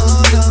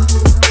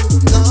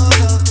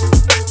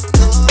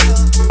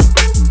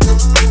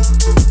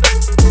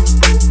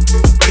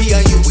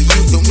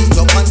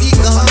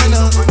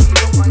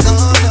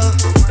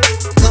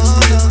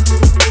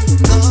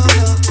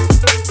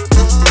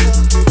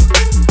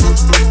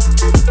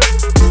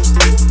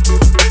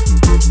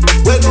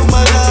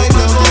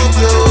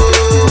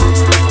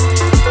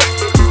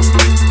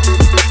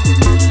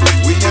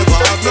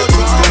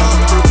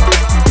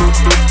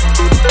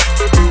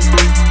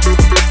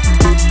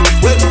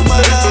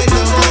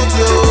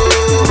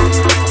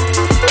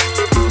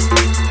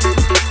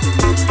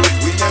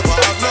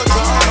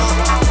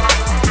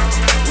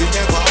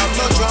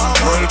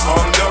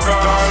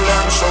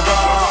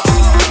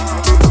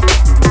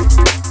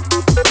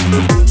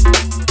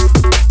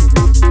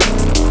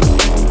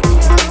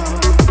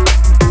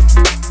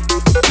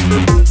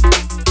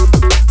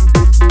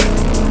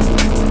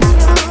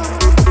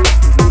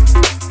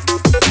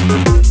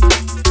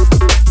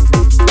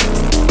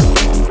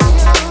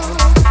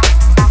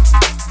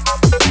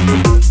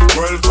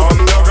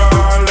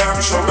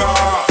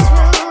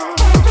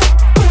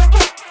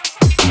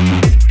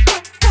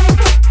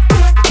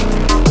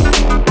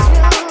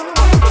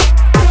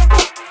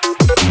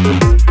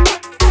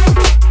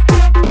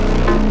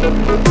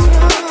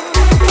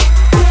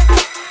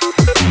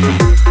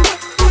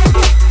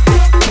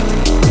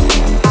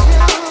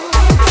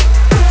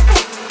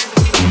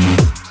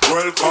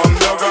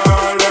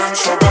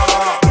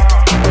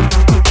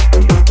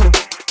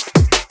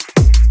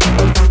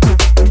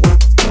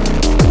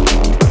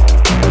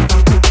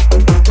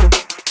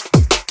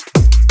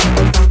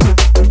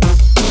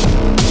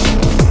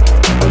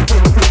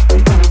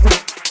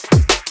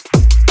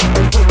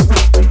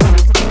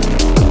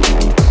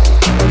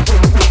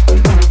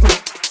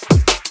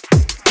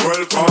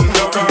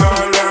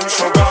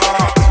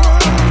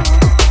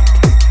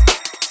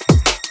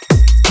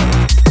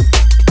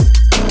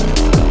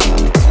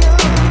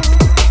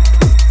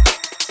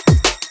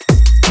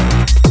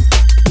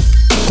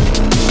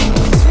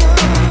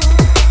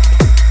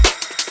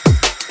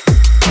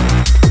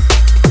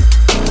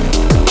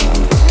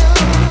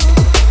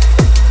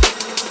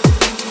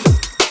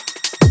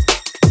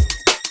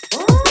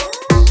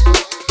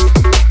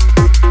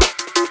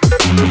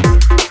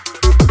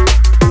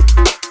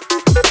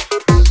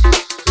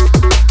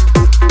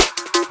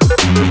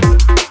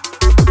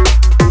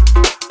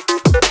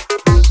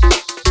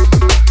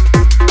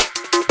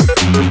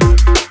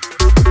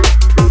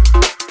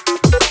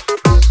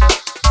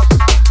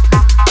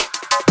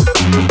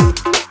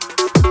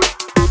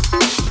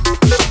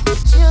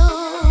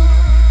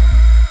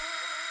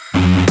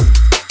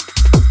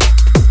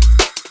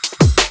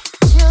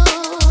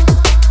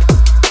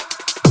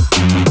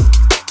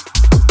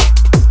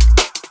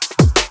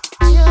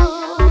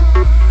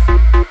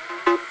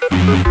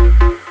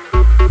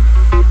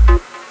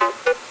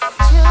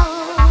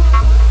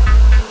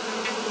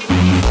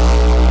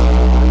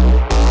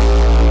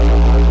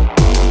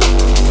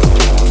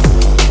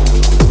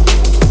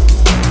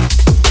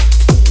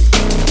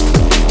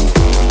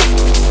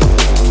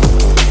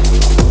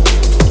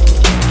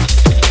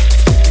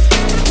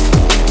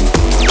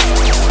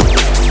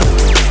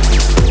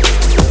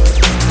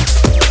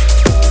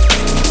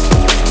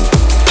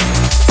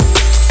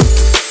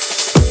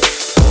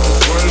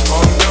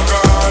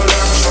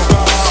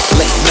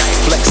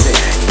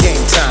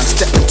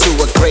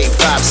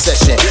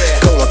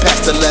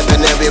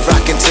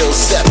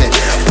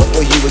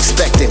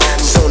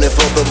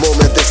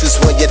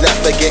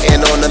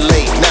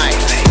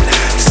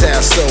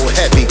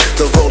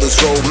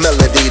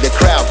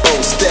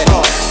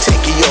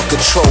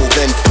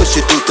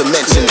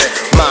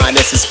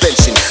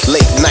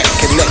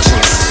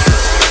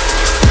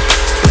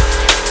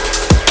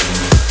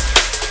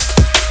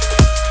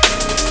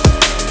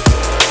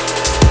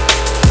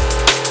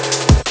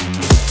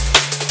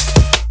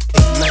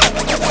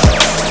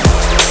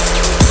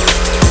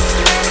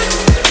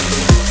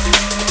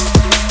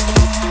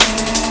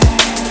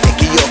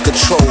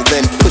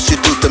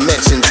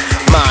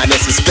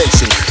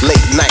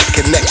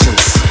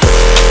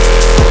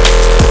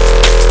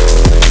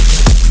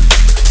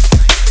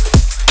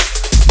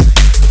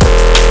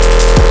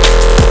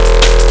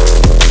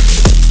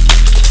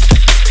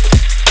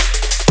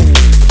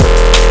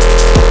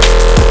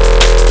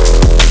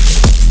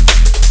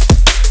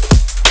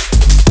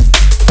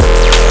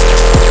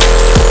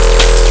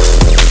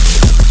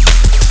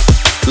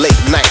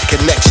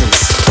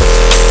 connections.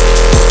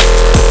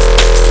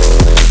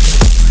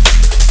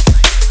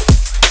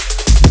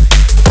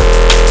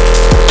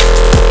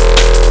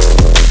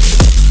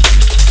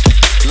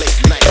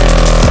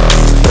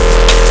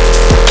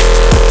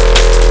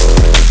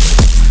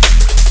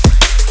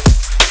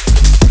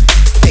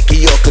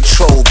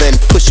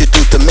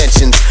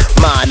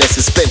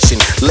 Suspension,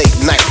 late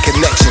night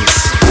connections.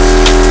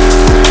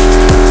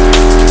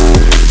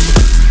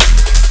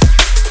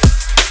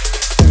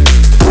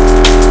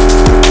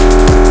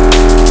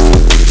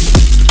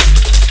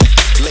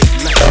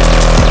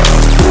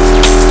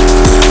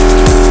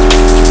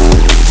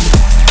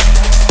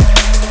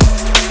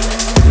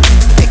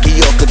 Taking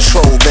your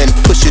control, then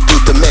push you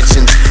through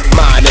dimensions.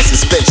 Mind and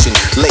suspension,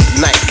 late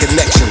night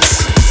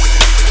connections.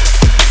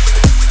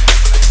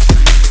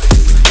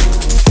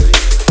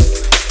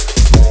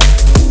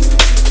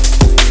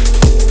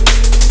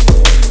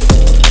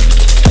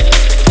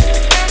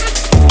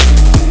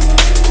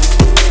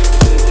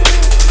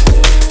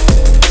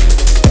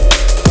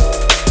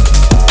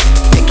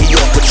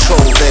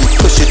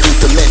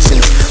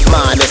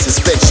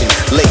 Suspension,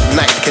 late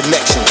night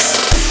connections.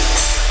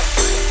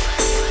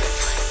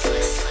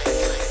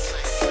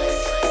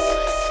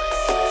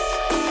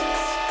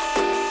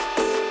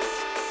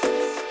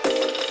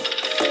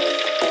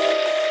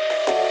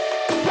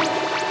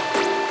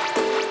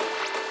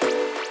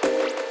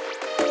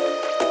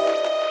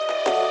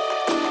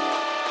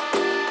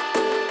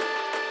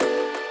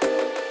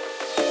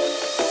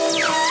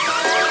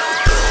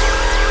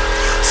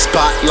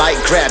 Spotlight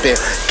grabbing,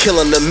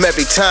 killing them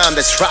every time,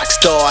 that's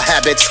rockstar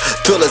habits.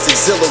 Thrill is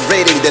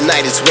exhilarating, the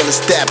night is well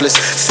established.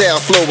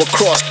 Sound flow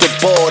across the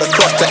board,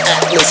 across the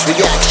atlas.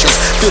 Reactions,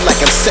 feel like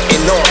I'm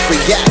setting off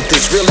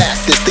reactors. Real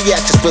actors, the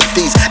actors for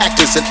these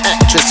actors and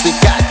actresses. We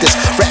got this,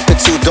 rapping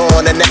till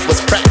dawn and that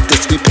was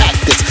practice. We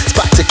packed this,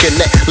 spot to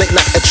connect, late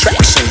night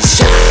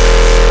attractions.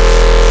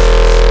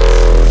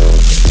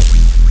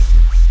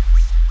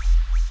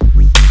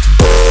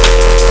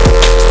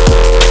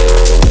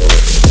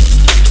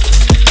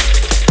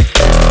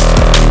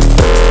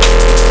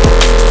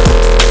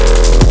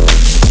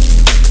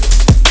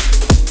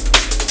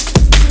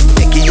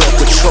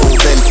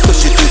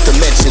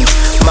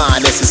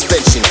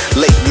 Suspension,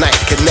 late night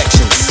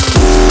connections.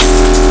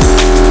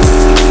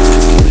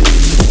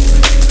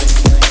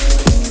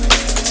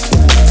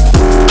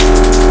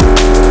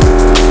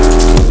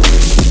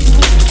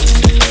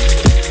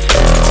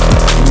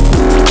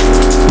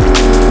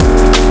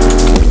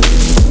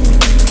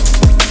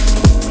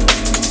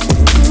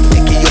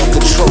 Taking your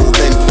control,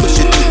 then push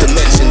it through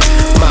dimensions.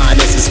 Mind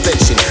and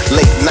suspension,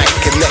 late night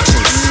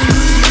connections.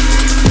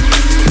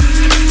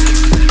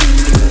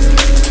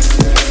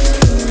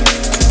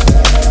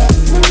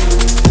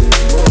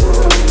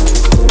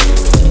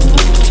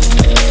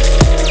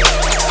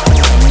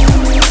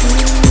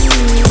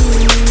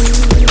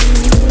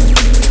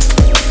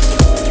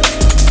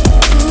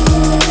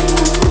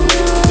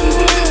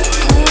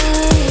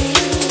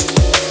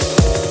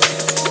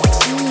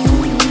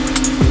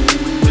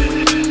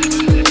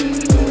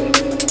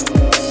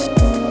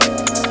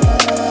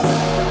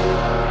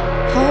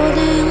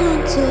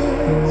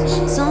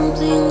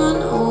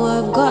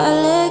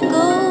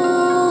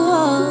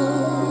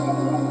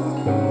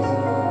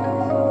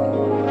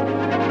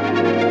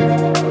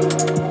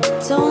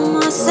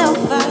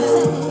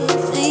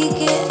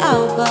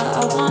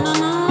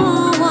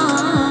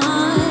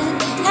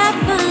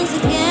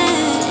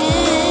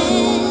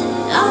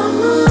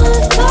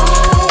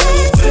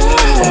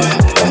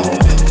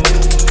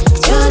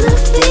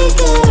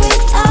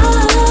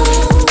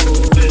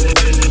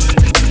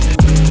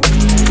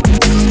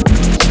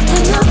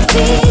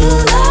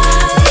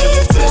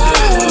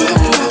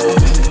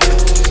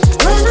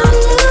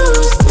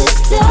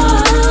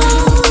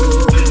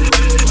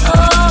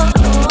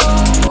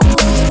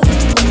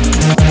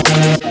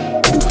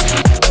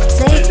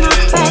 Take my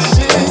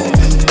pressure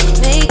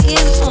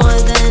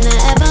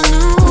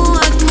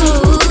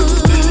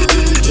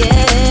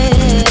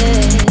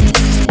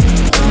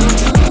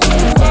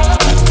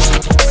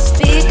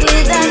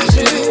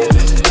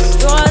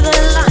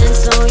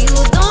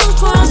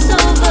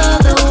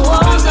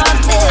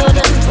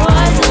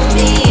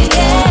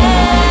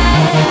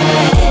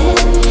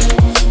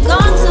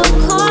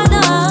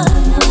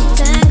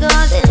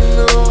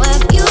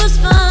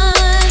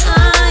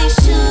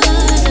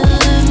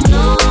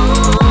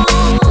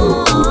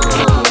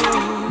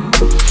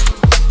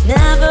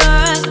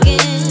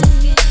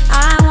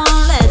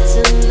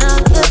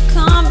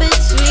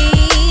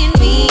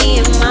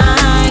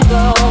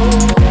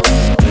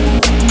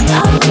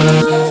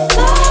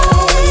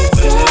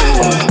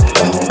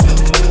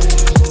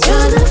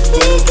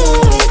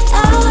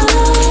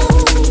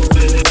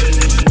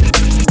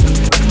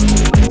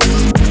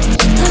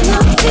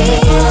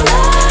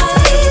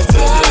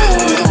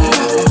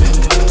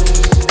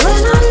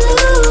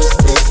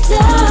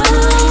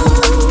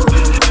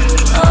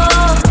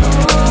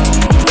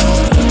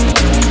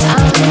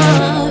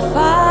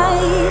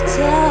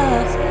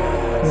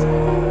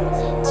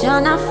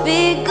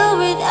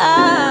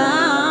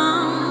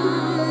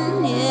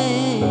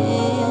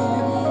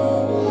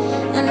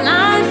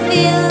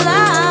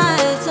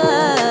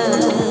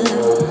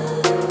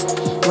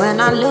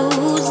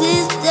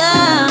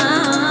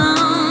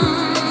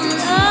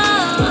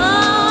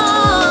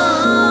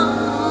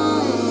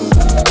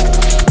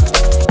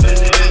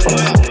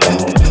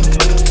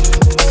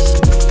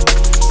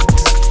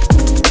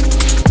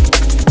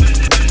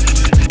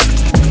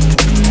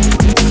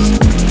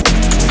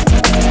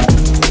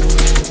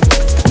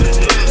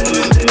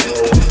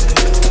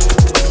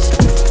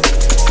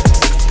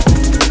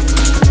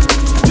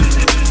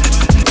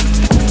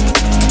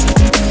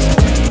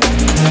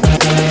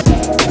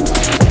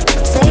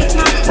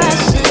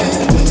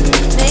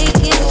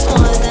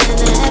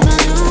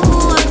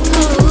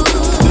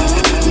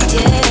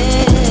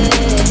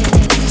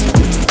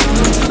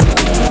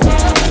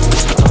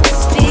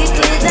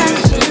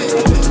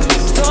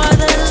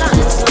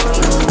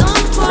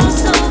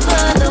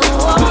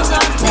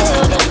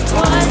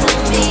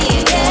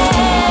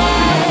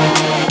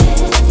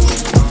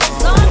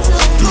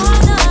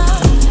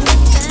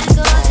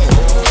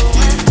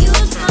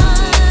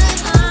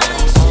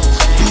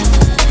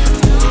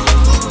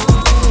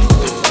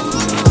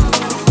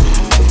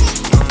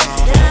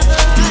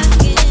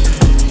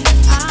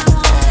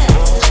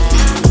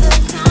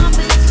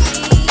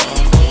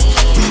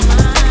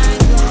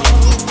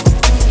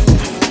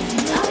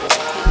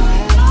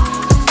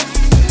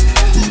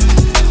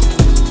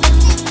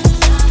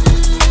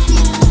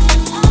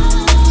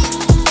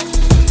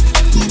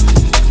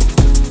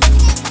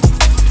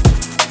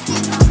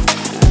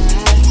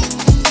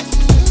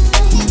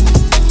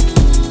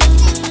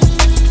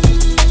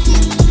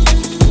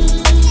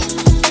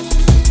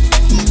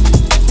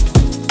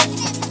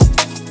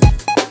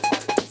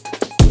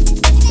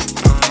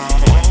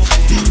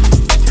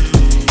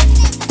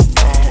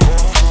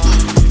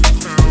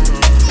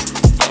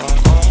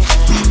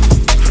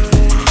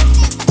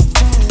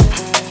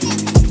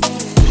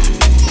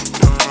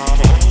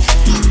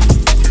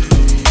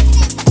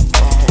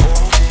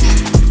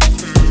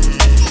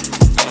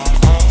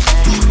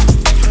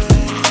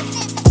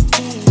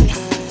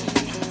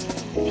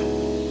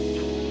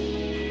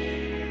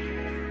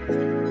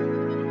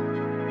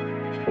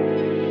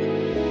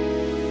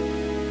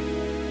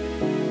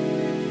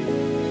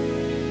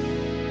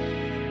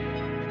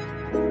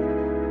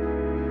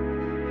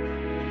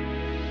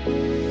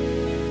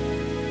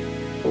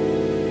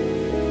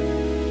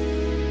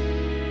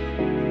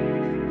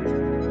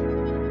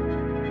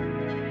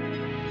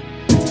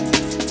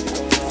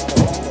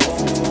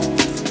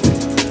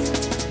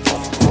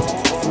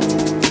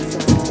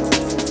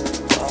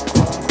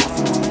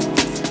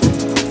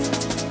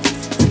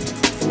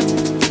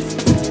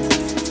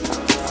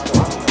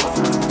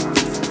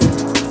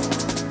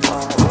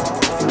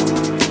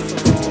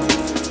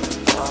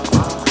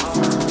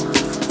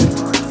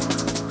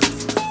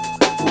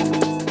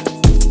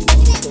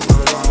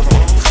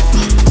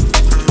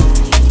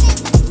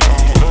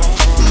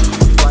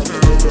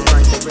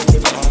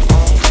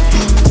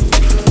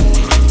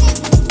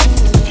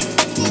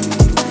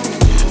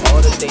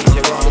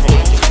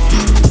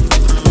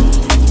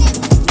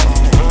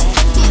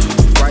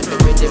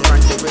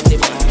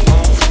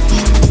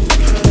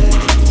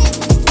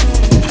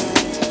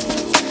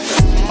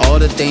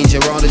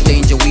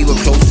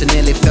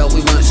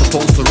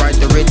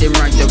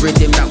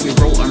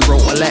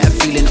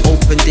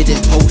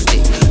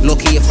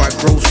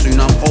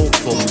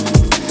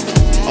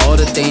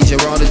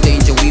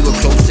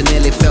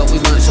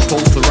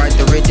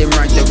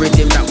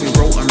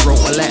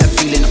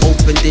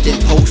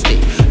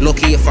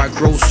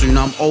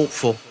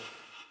hopeful.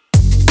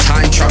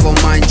 Time travel,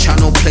 mind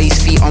channel,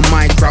 place feet on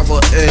my gravel.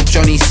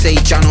 Johnny say,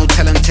 Jano,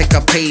 tell him take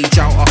a page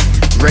out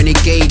of.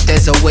 Renegade,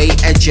 there's a way,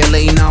 edge your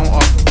lane out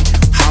of.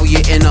 How you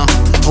inner,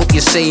 hope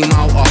you same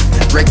out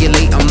of.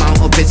 Regulate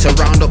amount of bits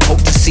around up,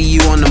 hope to see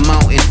you on the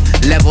mountain.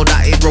 Level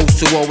that it rose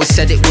to, always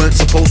said it weren't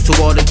supposed to.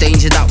 All the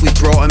danger that we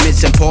brought him,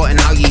 it's important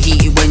how you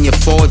heat it when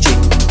you're forging.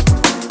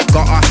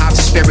 Gotta have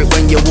spirit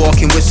when you're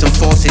walking with some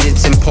forces,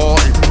 it's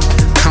important.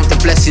 Count the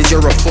blessings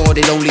you're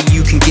afforded, only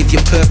you can give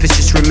your purpose.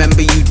 Just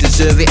remember you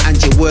deserve it and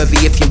you're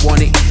worthy if you want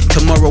it.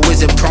 Tomorrow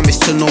isn't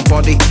promised to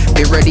nobody.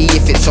 Be ready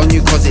if it's on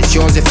you, cause it's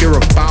yours if you're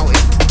about it.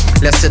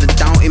 Less of the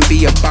doubting,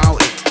 be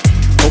about it.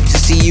 Hope to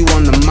see you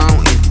on the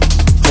mountain.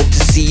 Hope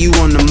to see you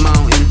on the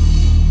mountain.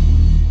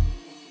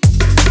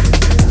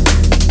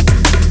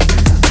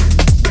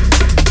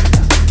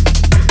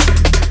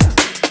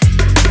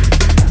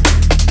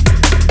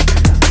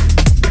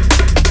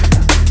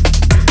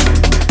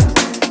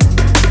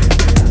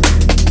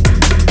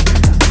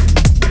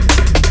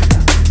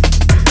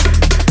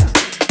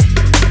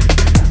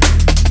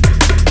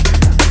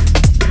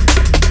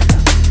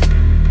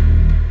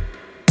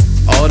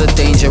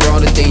 All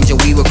the danger,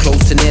 we were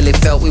close to nearly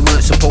felt we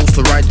weren't supposed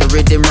to write the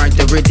rhythm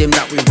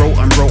that we wrote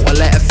and wrote a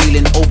letter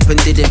feeling open,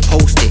 didn't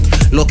post it.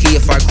 Lucky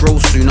if I grow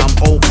soon, I'm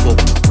hopeful.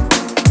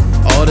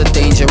 All the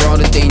danger,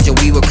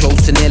 we were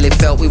close to nearly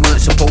felt we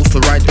weren't supposed to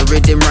write the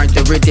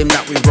rhythm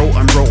that we wrote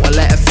and wrote a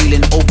letter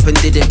feeling open,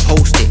 didn't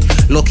post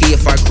it. Lucky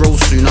if I grow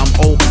soon, I'm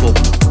hopeful.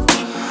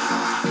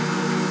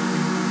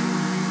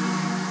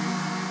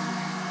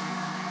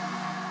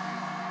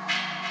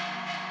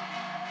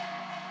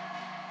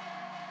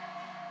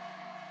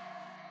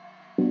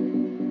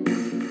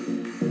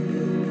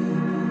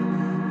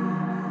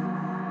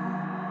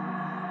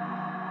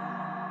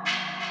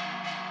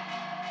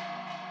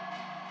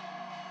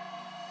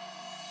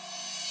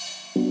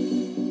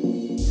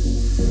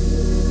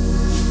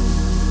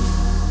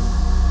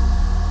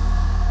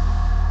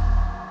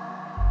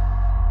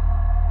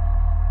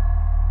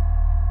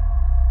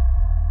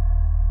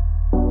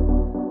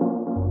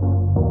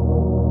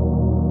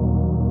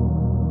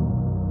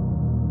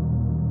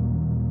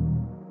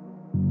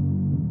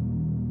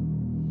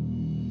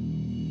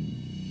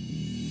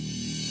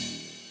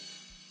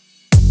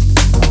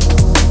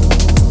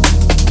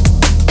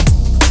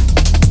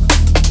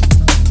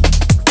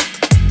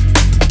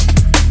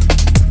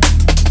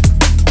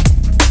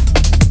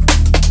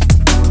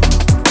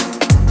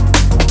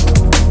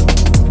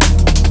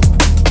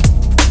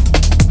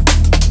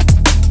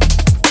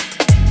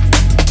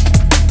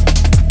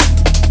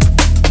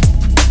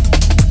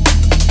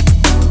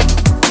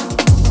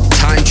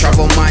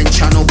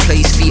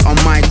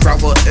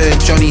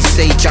 Johnny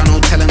say, Jano,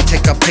 tell him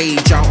take a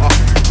page out of.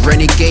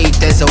 Renegade,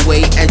 there's a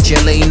way, edge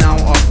your lane out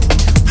of.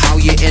 How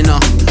you inner,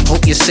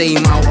 hope you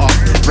same out of.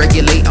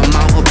 Regulate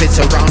amount of bits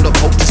around up,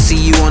 hope to see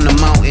you on the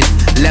mountain.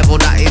 Level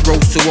that it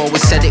rose to,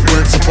 always said it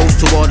weren't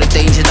supposed to. All the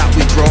danger that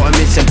we brought him,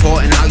 it's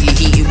important how you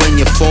heat it when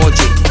you forge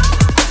it.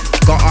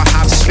 Gotta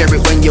have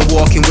spirit when you're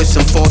walking with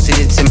some forces,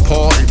 it's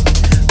important.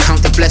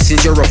 Count the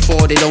blessings you're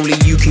afforded, only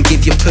you can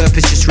give your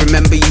purpose. Just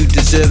remember you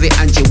deserve it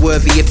and you're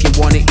worthy if you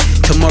want it.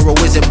 Tomorrow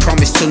isn't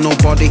promised to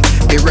nobody.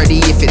 Be ready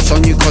if it's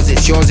on you, cause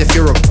it's yours if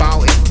you're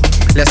about it.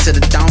 Less of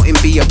the doubting,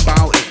 be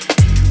about it.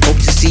 Hope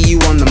to see you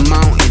on the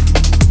mountain.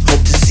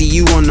 Hope to see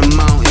you on the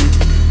mountain.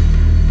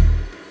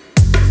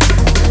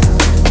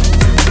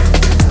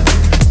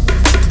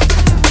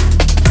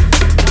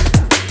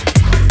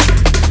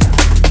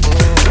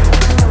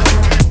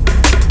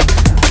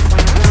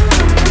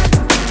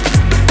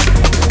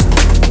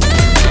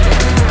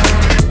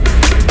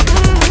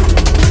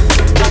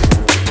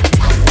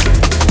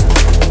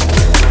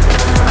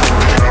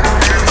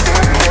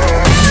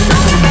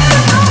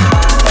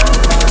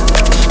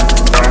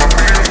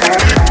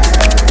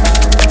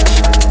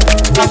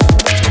 We'll be right back.